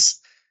objectives.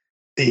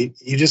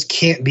 You just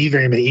can't be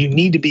very many. You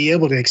need to be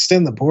able to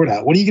extend the board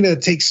out. What are you going to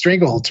take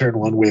Stranglehold turn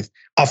 1 with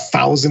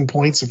 1,000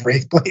 points of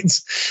Wraith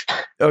Blades?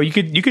 Oh, you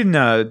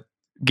can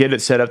get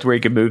it set up to where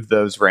you can move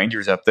those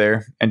Rangers up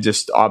there and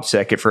just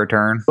obsec it for a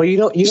turn. Well, you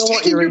don't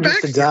want your Rangers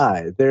to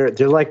die. They're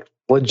like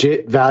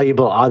legit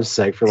valuable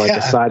obsec for like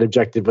a side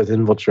objective with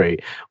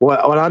Infiltrate.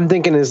 What I'm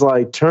thinking is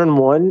like turn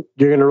 1,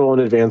 you're going to roll an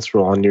advanced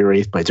roll on your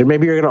Wraith Blades, or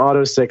maybe you're going to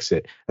auto 6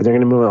 it, and they're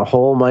going to move a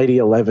whole mighty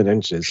 11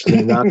 inches, and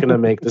they're not going to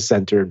make the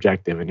center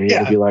objective, and you're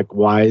going to be like,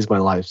 why is my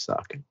life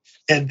suck?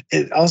 And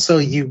also,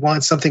 you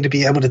want something to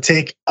be able to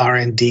take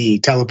R&D,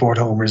 teleport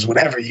homers,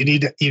 whatever. You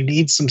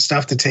need some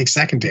stuff to take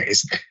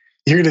secondaries.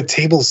 You're going to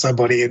table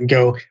somebody and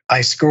go,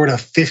 I scored a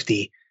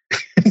 50.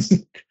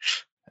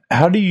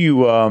 How do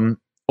you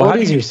what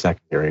is your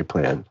secondary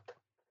plan?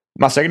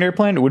 My secondary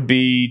plan would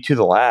be To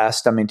the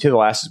Last. I mean, To the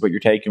Last is what you're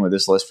taking with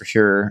this list for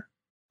sure.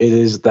 It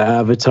is the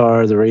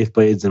Avatar, the Wraith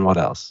Blades, and what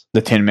else?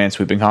 The 10-man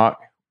Sweeping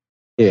Hawk.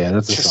 Yeah,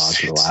 that's a solid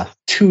To the Last.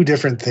 2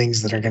 different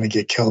things that are going to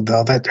get killed,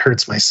 though. That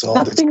hurts my soul.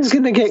 Nothing's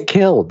going to get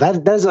killed.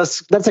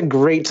 That's a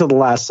great To the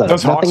Last setup.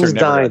 Those Hawks are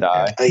never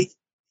die.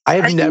 I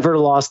have never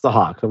lost the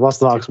Hawk. I've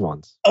lost the Hawks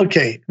once.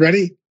 Okay,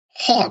 ready?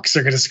 Hawks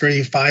are going to score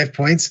you 5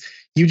 points.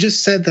 You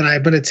just said that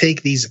I'm going to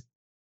take these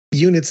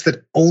units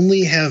that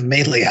only have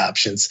melee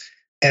options,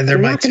 and they're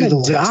not going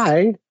to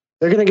die.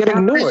 They're going to get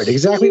ignored.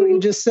 Exactly what you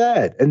just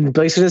said. And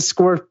Blake's going to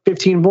score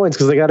 15 points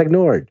because they got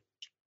ignored.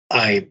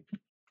 Okay.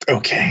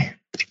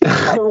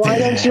 Why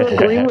don't you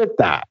agree with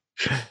that?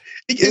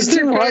 It's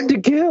too hard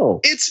to kill.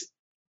 It's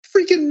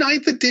freaking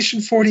 9th edition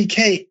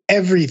 40K.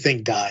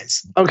 Everything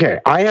dies. Okay,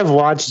 I have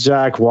watched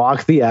Jack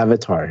walk the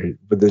Avatar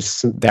with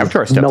this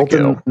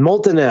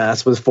molten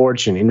ass with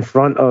fortune in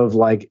front of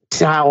like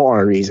Tau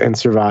armies and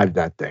survived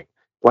that thing.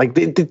 Like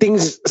the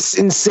thing's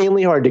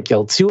insanely hard to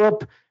kill. 2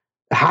 up,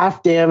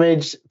 half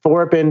damage,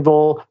 4 up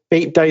invul,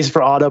 fate dice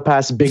for auto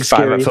pass, big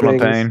scary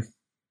things. Pain.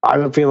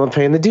 I'm feeling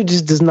pain. The dude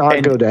just does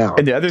not go down.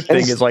 And the other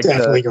thing is like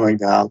definitely going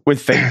down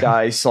with fate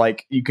dice.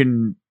 Like you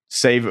can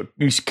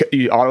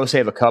you auto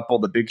save a couple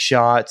of the big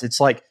shots. It's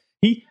like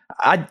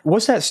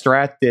what's that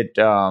strat that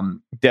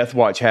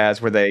Deathwatch has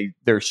where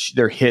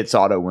their hits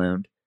auto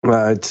wound?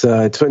 It's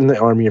in the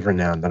Army of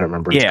Renown. I don't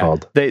remember what it's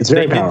called. They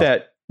did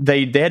that.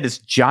 They had this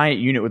giant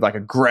unit with like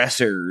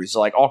aggressors,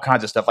 like all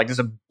kinds of stuff. Like there's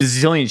a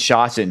bazillion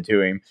shots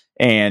into him,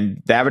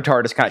 and the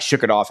Avatar just kind of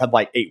shook it off. Had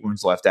like 8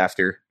 wounds left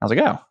after. I was like,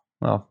 oh,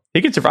 well,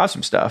 he can survive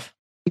some stuff.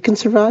 He can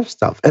survive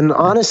stuff, and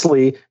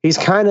honestly, he's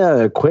kind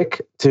of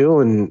quick too,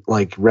 and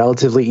like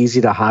relatively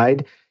easy to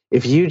hide.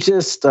 If you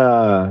just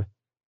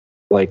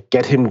like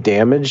get him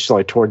damaged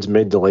like towards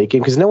mid to late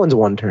game, because no one's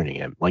one turning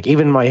him. Like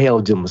even my Hail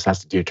of Doomless has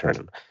to 2 turn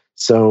him.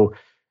 So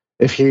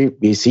if you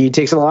see he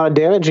takes a lot of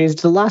damage, and he's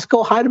to the last,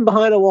 go hide him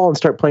behind a wall and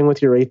start playing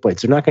with your Wraith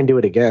Blades. They're not going to do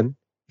it again.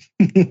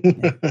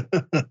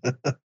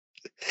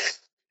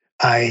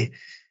 I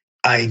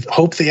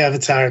hope the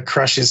Avatar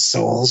crushes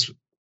souls,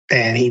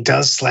 and he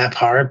does slap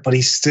hard, but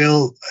he's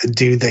still a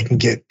dude that can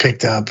get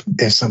picked up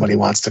if somebody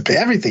wants to pay.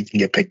 Everything can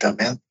get picked up,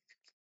 man.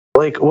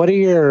 Like, what are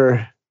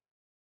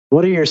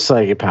your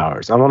psychic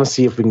powers? I want to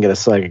see if we can get a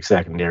psychic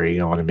secondary. You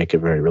don't want to make it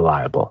very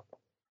reliable.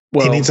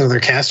 Well, he needs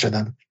another caster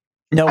then.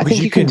 No, I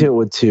think you can do it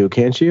with 2,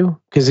 can't you?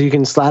 Because you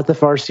can slap the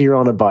Farseer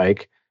on a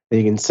bike,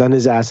 and you can send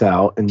his ass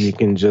out, and you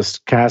can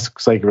just cast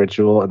Psychic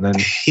Ritual, and then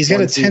he's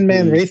got a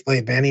 10-man Wraith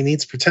Blade, man. He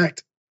needs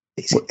Protect.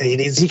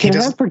 He can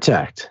have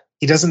Protect.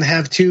 He doesn't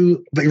have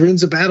 2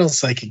 Runes of Battle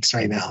Psychics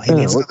right now. He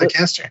needs another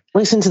caster.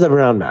 Listen to the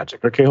brown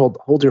magic. Okay,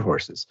 hold your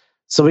horses.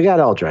 So we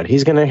got Eldred.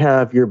 He's going to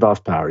have your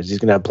buff powers. He's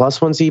going to have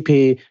 +1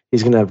 CP.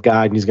 He's going to have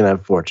Guide, and he's going to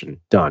have Fortune.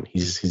 Done.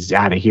 He's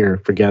out of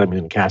here. Forget him. He's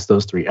going to cast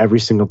those 3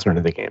 every single turn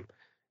of the game.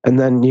 And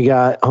then you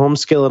got Home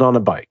Skillet on a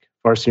bike,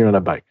 Farseer on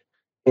a bike.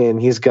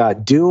 And he's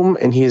got Doom,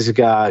 and he's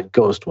got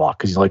Ghost Walk,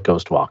 because he's like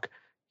Ghost Walk.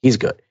 He's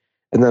good.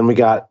 And then we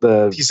got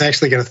He's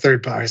actually got a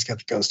 3rd power. He's got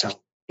the Ghost Helm.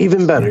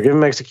 Even better. Give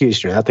him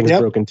Executioner. That thing's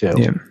broken too.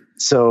 Yeah.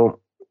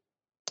 So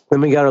then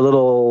we got our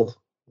little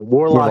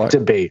Warlock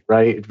debate,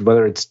 right?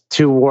 Whether it's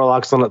 3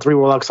 Warlocks on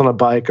a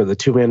bike, or the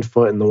 2-man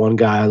foot and the one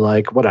guy,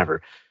 like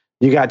whatever.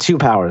 You got 2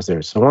 powers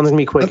there, so one's gonna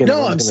be quick.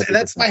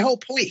 That's my whole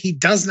point. He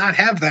does not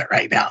have that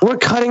right now. We're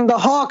cutting the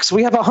Hawks.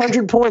 We have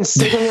 100 points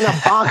sitting in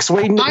a box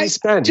waiting to be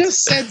spent. I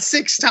just said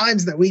 6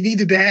 times that we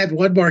needed to add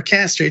 1 more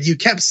caster, and you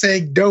kept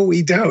saying no,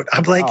 we don't.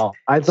 I'm like,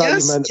 I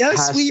thought you meant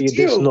past the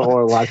additional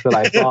Warlock that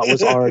I thought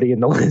was already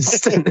in the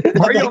list.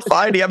 Mario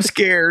Finey, I'm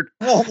scared.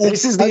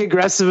 This is the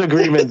aggressive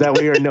agreement that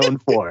we are known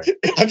for.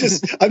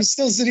 I'm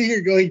still sitting here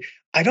going,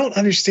 I don't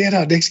understand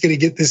how Nick's going to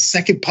get this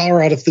 2nd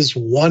power out of this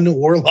 1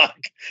 Warlock.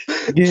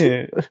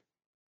 Yeah.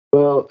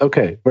 Well,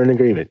 okay, we're in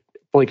agreement.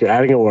 Like you're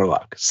adding a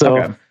Warlock, so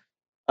you're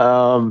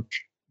going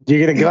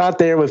to go out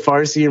there with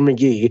Farseer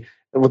McGee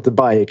with the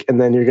bike,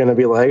 and then you're going to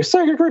be like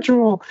Psychic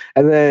Ritual,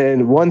 and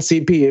then 1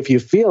 CP if you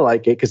feel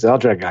like it, because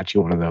Eldred got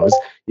you one of those.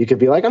 You could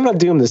be like, I'm not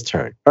doing this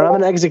turn, or I'm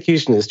an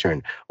Execution this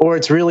turn, or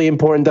it's really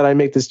important that I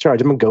make this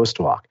charge. I'm a Ghost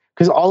Walk.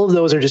 Because all of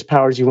those are just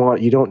powers you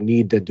want. You don't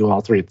need to do all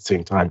three at the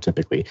same time,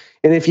 typically.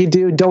 And if you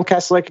do, don't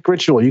cast Psychic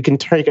Ritual. You can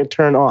take a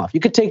turn off. You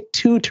could take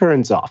 2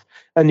 turns off,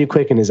 and you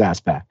quicken his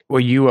ass back. Well,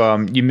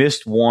 you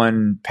missed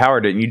one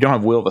power, didn't you? Don't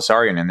have Will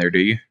Vasarian in there, do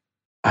you?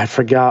 I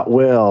forgot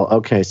Will.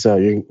 Okay, so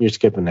you're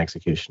skipping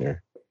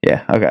Executioner.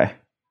 Yeah, okay.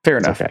 Fair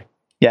enough. Okay.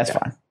 Yeah, it's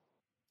fine.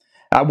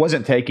 I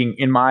wasn't taking,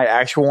 in my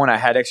actual one, I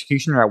had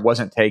Executioner. I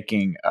wasn't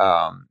taking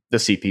the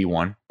CP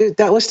one. Dude,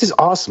 that list is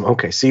awesome.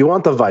 Okay, so you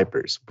want the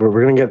Vipers. We're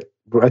going to get,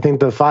 I think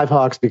the 5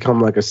 Hawks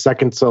become like a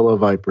second solo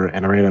Viper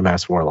and a Random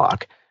Mass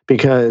Warlock.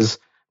 Because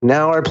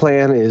now our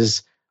plan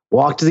is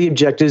walk to the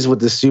objectives with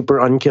the super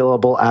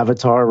unkillable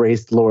Avatar,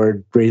 Wraith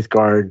Lord, Wraith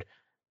Guard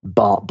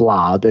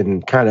blob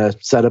and kind of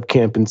set up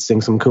camp and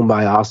sing some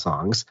Kumbaya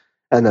songs.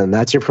 And then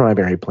that's your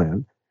primary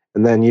plan.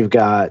 And then you've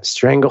got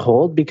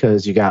Stranglehold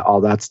because you got all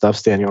that stuff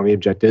standing on the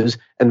objectives,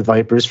 and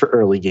Vipers for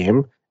early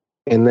game.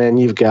 And then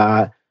you've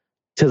got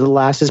To the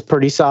Last is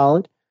pretty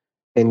solid.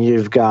 And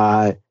you've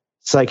got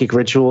Psychic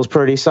Rituals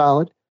pretty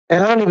solid.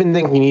 And I don't even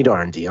think you need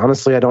R&D.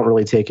 Honestly, I don't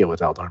really take it with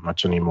Eldar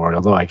much anymore,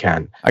 although I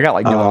can. I got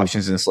like no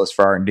options in this list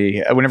for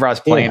R&D. Whenever I was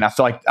playing, I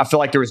feel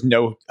like there was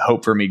no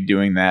hope for me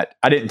doing that.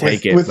 I didn't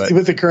take it.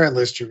 With the current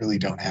list, you really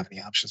don't have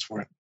any options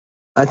for it.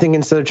 I think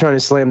instead of trying to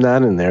slam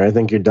that in there, I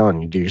think you're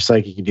done. You do your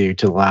Psychic, you do your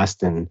To the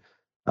Last, and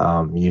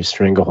you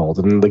Stranglehold.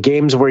 And the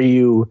games where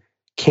you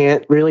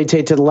can't really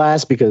take To the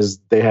Last because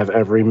they have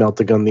every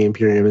Meltagun the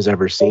Imperium has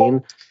ever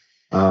seen.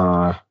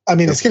 I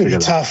mean, it's going to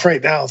be tough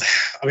right now.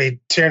 I mean,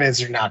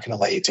 Tyranids are not going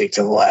to let you take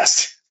To the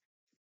Last.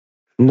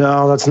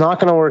 No, that's not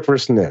going to work for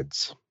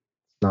Snids.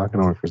 Not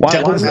going to work for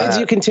Snids. Nids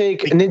you can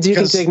take. Nids you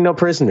can take no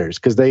prisoners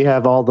because they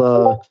have all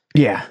the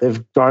they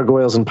have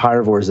gargoyles and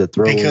pyrovores that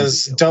throw.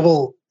 Because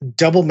double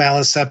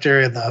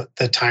Maliceptor and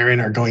the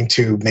Tyrant are going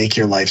to make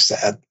your life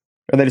sad.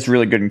 Are they just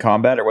really good in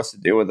combat, or what's the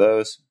deal with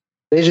those?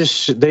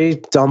 They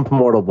dump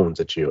mortal wounds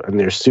at you, and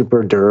they're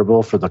super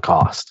durable for the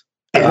cost.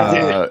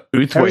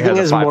 Everything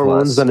has more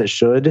wounds than it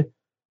should.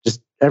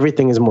 Just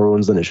everything is more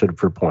wounds than it should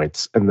for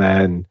points, and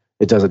then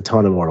it does a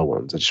ton of mortal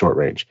wounds at short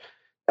range.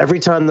 Every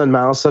time the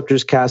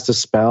Maliceptors cast a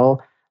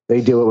spell,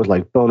 they do it with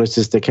like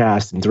bonuses to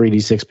cast and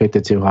 3d6 pick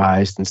the 2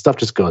 highest, and stuff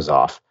just goes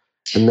off.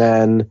 And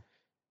then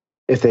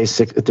if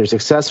they're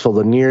successful,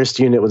 the nearest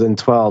unit within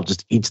 12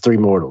 just eats 3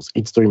 mortals.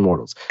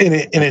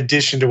 In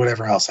addition to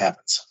whatever else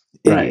happens.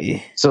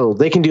 Right. So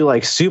they can do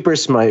like Super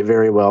Smite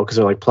very well because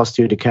they're like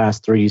 +2 to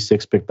cast,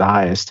 3d6 pick the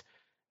highest.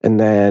 And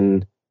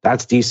then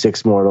that's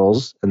d6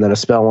 mortals, and then a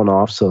spell went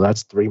off, so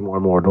that's 3 more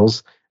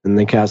mortals. And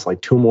they cast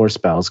like 2 more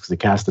spells because they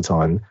cast a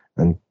ton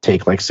and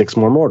take like 6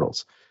 more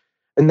mortals.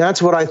 And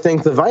that's what I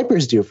think the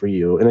Vipers do for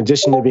you. In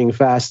addition to being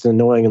fast and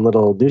annoying and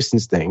little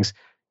nuisance things,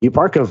 you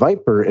park a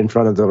Viper in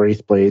front of the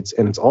Wraith Blades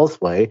and it's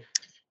Ulthway.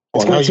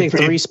 It's going to take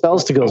 3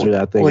 spells to go through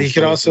that thing. Well, you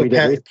could also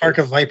park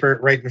a Viper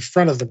right in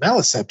front of the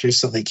Maliceptors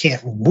so they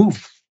can't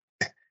move.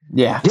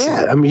 Yeah.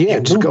 Yeah. I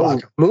mean, just go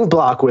move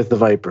block with the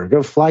Viper.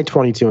 Go fly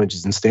 22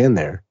 inches and stand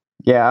there.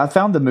 Yeah, I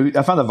found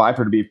the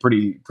Viper to be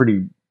pretty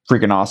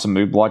freaking awesome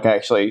move block.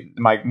 Actually,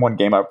 my one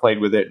game I played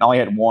with it, and I only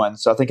had 1,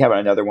 so I think having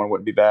another one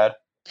wouldn't be bad.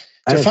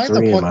 To find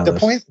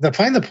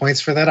the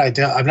points for that,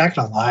 I'm not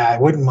going to lie. I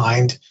wouldn't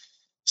mind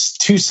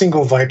 2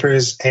 single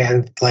Vipers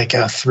and like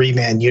a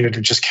 3-man unit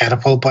of just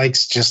catapult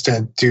bikes just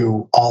to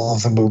do all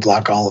of the move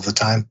block all of the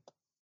time.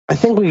 I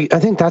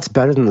think that's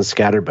better than the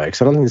scatter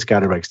bikes. I don't think the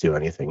scatter bikes do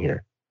anything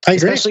here. I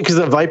agree. Especially because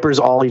the Vipers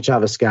all each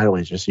have a scatter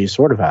laser, so you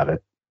sort of have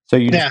it. So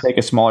you just take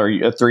a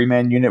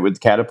 3-man unit with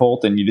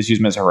catapult and you just use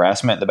them as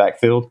harassment in the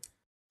backfield?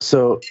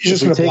 So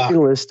if you take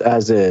your list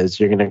as is,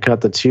 you're going to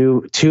cut the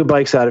two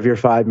bikes out of your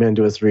 5-man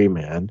to a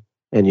 3-man,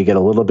 and you get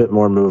a little bit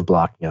more move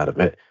blocking out of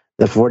it.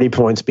 The 40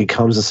 points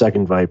becomes a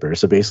second Viper.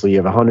 So basically you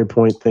have a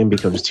 100-point thing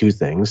becomes 2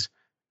 things.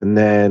 And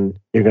then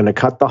you're going to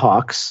cut the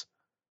Hawks,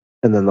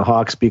 and then the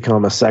Hawks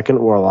become a second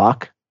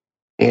Warlock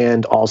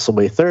and also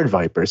a 3rd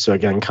Viper. So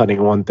again,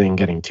 cutting 1 thing,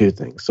 getting 2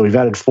 things. So we've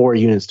added 4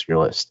 units to your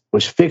list,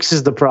 which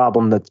fixes the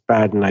problem that's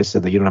bad. And I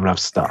said that you don't have enough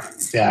stuff.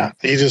 Yeah,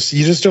 you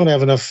just don't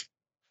have enough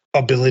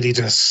ability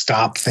to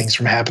stop things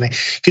from happening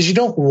because you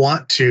don't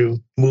want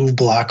to move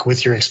block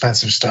with your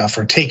expensive stuff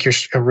or take your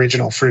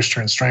original first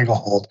turn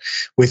Stranglehold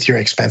with your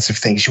expensive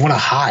things. You want to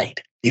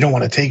hide. You don't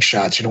want to take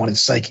shots. You don't want to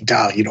psychic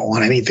out. You don't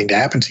want anything to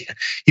happen to you.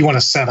 You want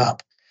to set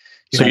up.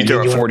 So you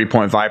throw a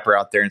 40-point Viper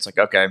out there and it's like,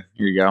 okay,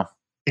 here you go.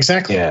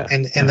 Exactly. Yeah.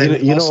 And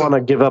then you don't want to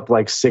give up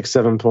like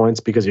 6-7 points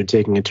because you're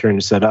taking a turn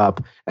to set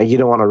up, and you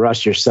don't want to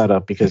rush your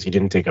setup because you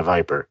didn't take a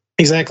Viper.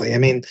 Exactly. I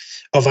mean,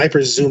 a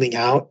Viper zooming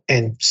out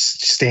and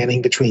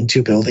standing between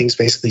 2 buildings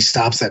basically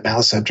stops that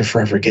Maliceptor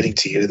from ever getting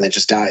to you, and then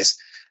just dies.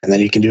 And then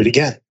you can do it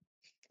again.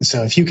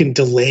 So if you can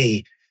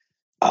delay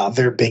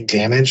their big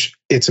damage,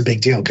 it's a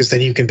big deal because then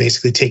you can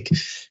basically take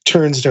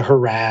turns to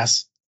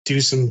harass,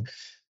 do some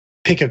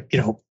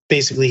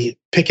basically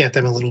pick at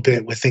them a little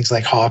bit with things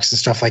like Hawks and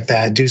stuff like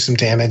that, do some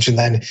damage, and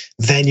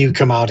then you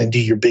come out and do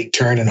your big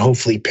turn and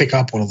hopefully pick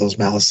up one of those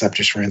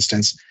Maliceptors, for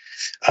instance,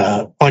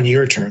 on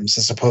your terms,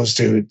 as opposed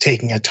to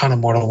taking a ton of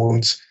mortal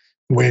wounds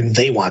when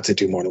they want to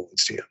do mortal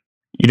wounds to you.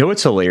 You know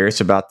what's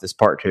hilarious about this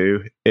part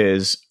 2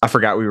 is I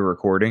forgot we were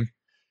recording.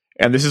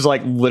 And this is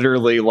like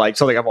literally like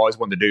something I've always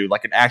wanted to do,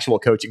 like an actual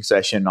coaching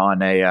session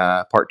on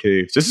a part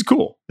 2. So this is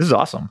cool. This is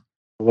awesome.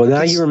 Well,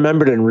 now you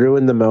remembered and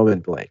ruined the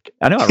moment, Blake.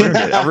 I know I ruined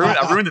it.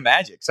 I ruined the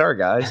magic. Sorry,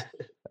 guys.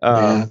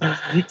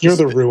 You're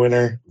the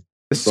ruiner.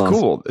 This is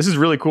cool. This is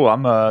really cool.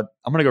 I'm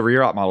gonna go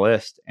reroute my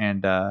list,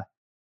 and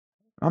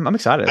I'm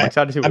excited. I'm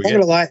excited to see what I'm not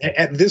gonna lie.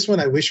 At this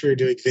one, I wish we were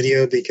doing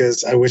video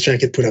because I wish I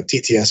could put up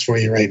TTS for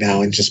you right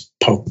now and just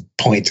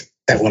point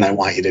at what I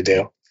want you to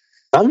do.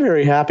 I'm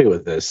very happy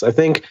with this. I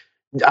think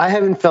I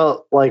haven't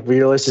felt like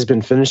Realist has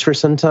been finished for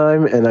some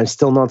time, and I'm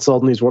still not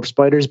sold on these warp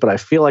spiders, but I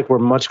feel like we're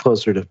much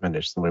closer to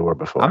finish than we were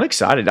before. I'm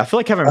excited. I feel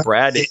like having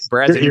Brad's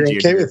energy. You're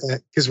okay with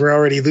that because we're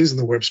already losing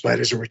the warp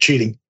spiders, or we're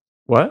cheating.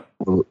 What?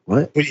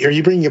 What? Are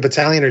you bringing a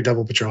battalion or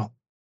double patrol?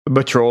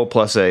 Patrol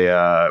plus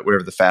a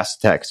whatever the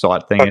fast attack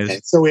slot thing is.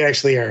 So we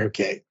actually are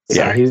okay.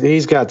 Yeah,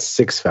 he's got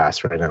 6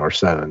 fast right now, or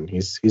 7.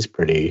 He's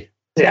pretty.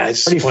 Yeah,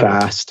 it's pretty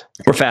fast.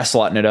 We're fast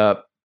slotting it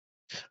up.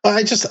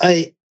 I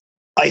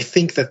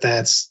think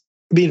that's.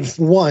 I mean,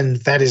 one,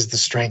 that is the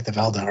strength of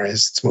Eldar,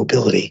 is its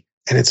mobility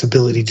and its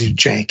ability to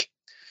jank.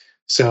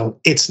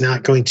 So it's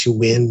not going to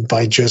win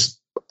by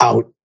just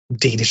out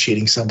data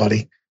sheeting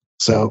somebody.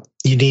 So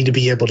you need to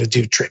be able to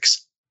do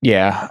tricks.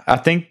 Yeah, I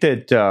think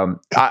that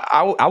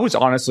I was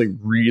honestly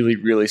really,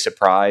 really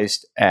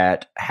surprised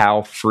at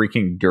how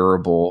freaking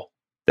durable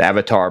the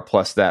Avatar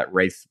plus that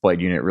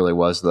Wraithblade unit really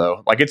was,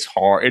 though. Like, it's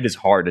hard. It is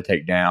hard to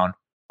take down.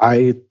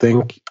 I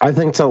think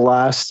to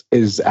last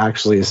is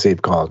actually a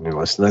safe call on your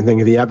list. And I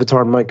think the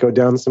Avatar might go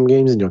down some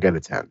games and you'll get a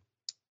 10.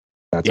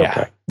 That's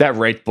okay. That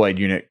Wraithblade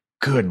unit,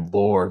 good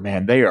lord,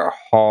 man. They are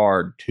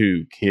hard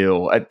to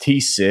kill. At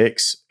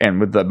T6 and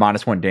with the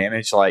 -1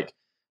 damage, like,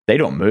 they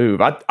don't move.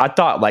 I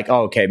thought, like,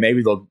 oh, okay,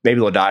 maybe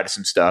they'll die to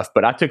some stuff.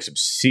 But I took some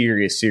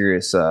serious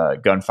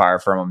gunfire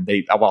from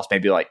them. I lost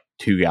maybe like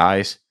 2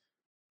 guys.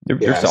 They're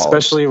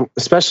solid.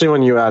 Especially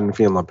when you add in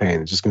Fiend La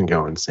Pain, it's just going to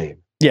go insane.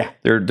 Yeah,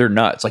 they're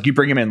nuts. Like, you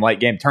bring them in late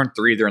game, turn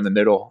 3, they're in the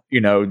middle,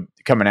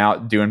 coming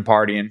out, doing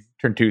partying,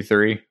 turn 2,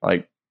 3.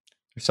 Like,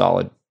 they're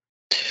solid.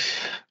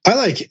 I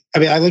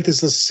like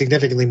this list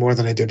significantly more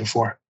than I did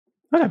before.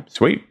 Okay,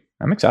 sweet.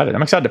 I'm excited.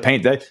 I'm excited to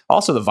paint that.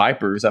 Also, the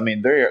Vipers. I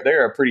mean,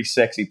 they're a pretty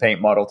sexy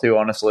paint model too,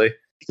 honestly.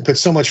 You put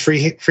so much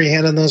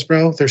freehand on those,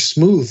 bro. They're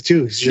smooth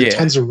too. There's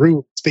tons of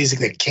room. It's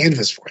basically a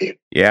canvas for you.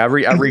 Yeah,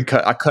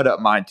 I cut up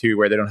mine too,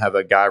 where they don't have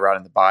a guy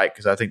riding the bike,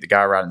 because I think the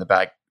guy riding the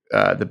back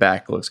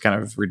looks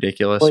kind of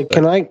ridiculous. Like,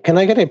 can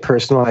I get a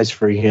personalized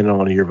freehand on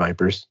one of your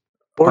Vipers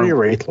or your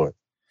Wraithlord?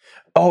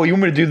 Oh, you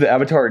want me to do the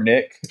Avatar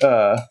Nick?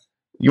 Avatar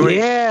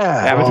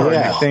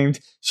Nick themed.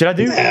 Should I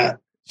do? Yeah.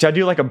 Should I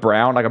do like a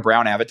brown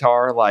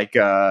avatar, like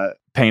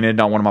painted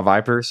on one of my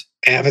Vipers?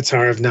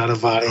 Avatar of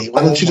Nanavati.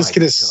 Why don't you just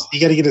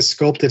you got to get a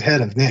sculpted head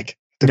of Nick.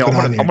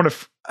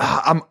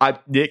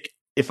 Nick,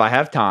 if I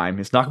have time,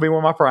 it's not gonna be one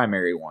of my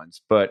primary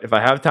ones, but if I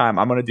have time,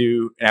 I'm gonna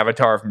do an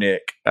avatar of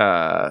Nick,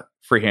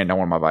 freehand on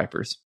one of my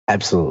Vipers.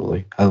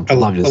 Absolutely, I'd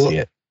love to see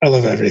it. I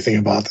love everything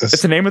about this.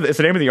 It's the name of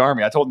the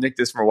army. I told Nick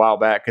this from a while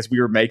back because we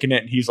were making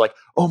it, and he's like,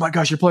 "Oh my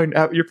gosh, you're playing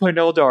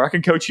Eldar. I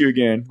can coach you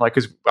again." Like,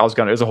 because it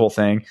was a whole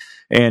thing.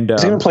 And he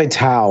was gonna play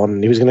Tau,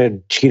 and he was gonna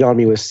cheat on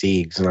me with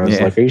Siegs, and I was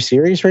like, "Are you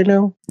serious right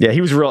now?" Yeah,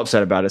 he was real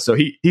upset about it. So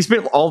he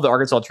spent all the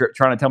Arkansas trip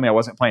trying to tell me I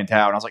wasn't playing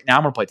Tau, and I was like, "Nah,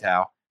 I'm gonna play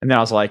Tau." And then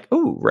I was like,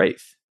 "Ooh,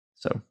 Wraith."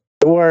 So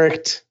it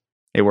worked.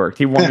 It worked.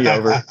 He won me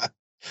over.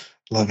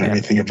 Love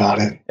everything about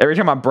it. Every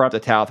time I brought up the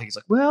Tau, I think he's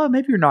like, "Well,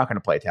 maybe you're not gonna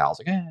play Tau." I was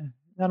like, I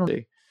don't know.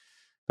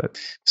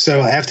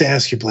 So I have to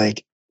ask you,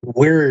 Blake,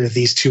 were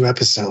these 2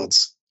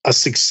 episodes a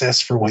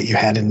success for what you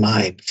had in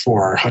mind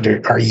for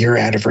our year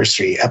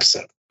anniversary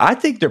episode? I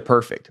think they're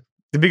perfect,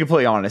 to be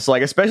completely honest.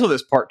 Like, especially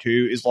this part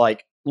 2 is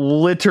like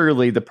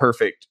literally the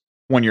perfect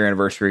 1-year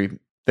anniversary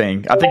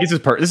thing. I think this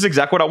is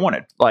exactly what I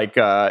wanted. Like,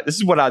 this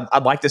is what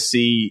I'd like to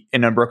see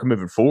in Unbroken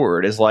moving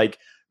forward, is like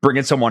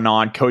bringing someone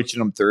on, coaching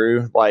them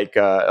through like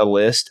a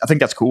list. I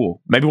think that's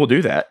cool. Maybe we'll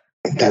do that.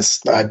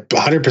 That's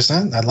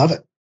 100%. I love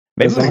it.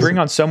 Maybe we bring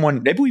on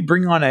someone. Maybe we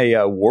bring on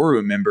a war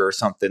room member or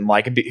something,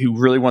 like who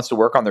really wants to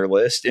work on their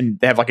list, and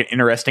they have like an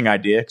interesting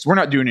idea. Because we're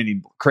not doing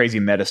any crazy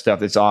meta stuff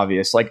that's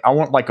obvious. Like, I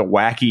want like a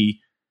wacky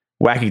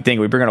thing.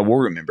 We bring on a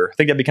war room member. I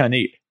think that'd be kind of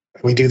neat.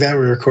 We do that.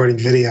 We're recording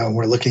video and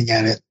we're looking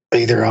at it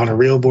either on a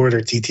real board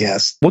or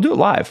TTS. We'll do it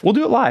live. Maybe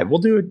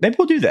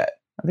we'll do that.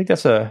 I think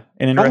that's an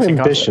interesting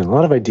ambition. A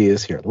lot of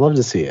ideas here. Love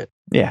to see it.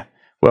 Yeah.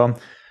 Well,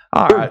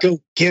 all right. Go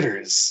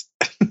getters.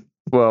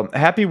 Well,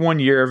 happy 1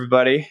 year,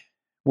 everybody.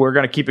 We're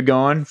going to keep it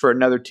going for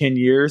another 10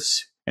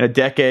 years and a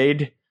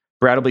decade.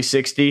 Brad will be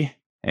 60,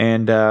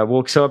 and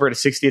we'll celebrate a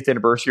 60th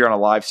anniversary on a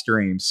live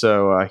stream.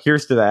 So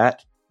here's to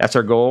that. That's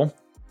our goal.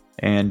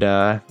 And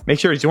make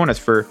sure to join us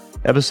for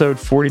episode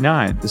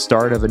 49, the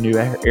start of a new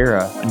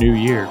era, a new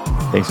year.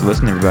 Thanks for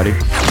listening, everybody.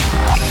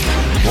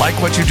 Like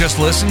what you just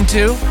listened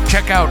to?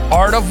 Check out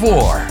Art of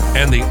War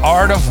and the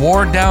Art of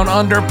War Down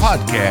Under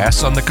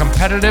podcasts on the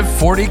competitive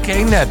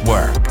 40K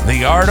network,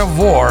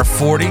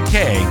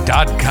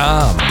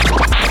 theartofwar40k.com.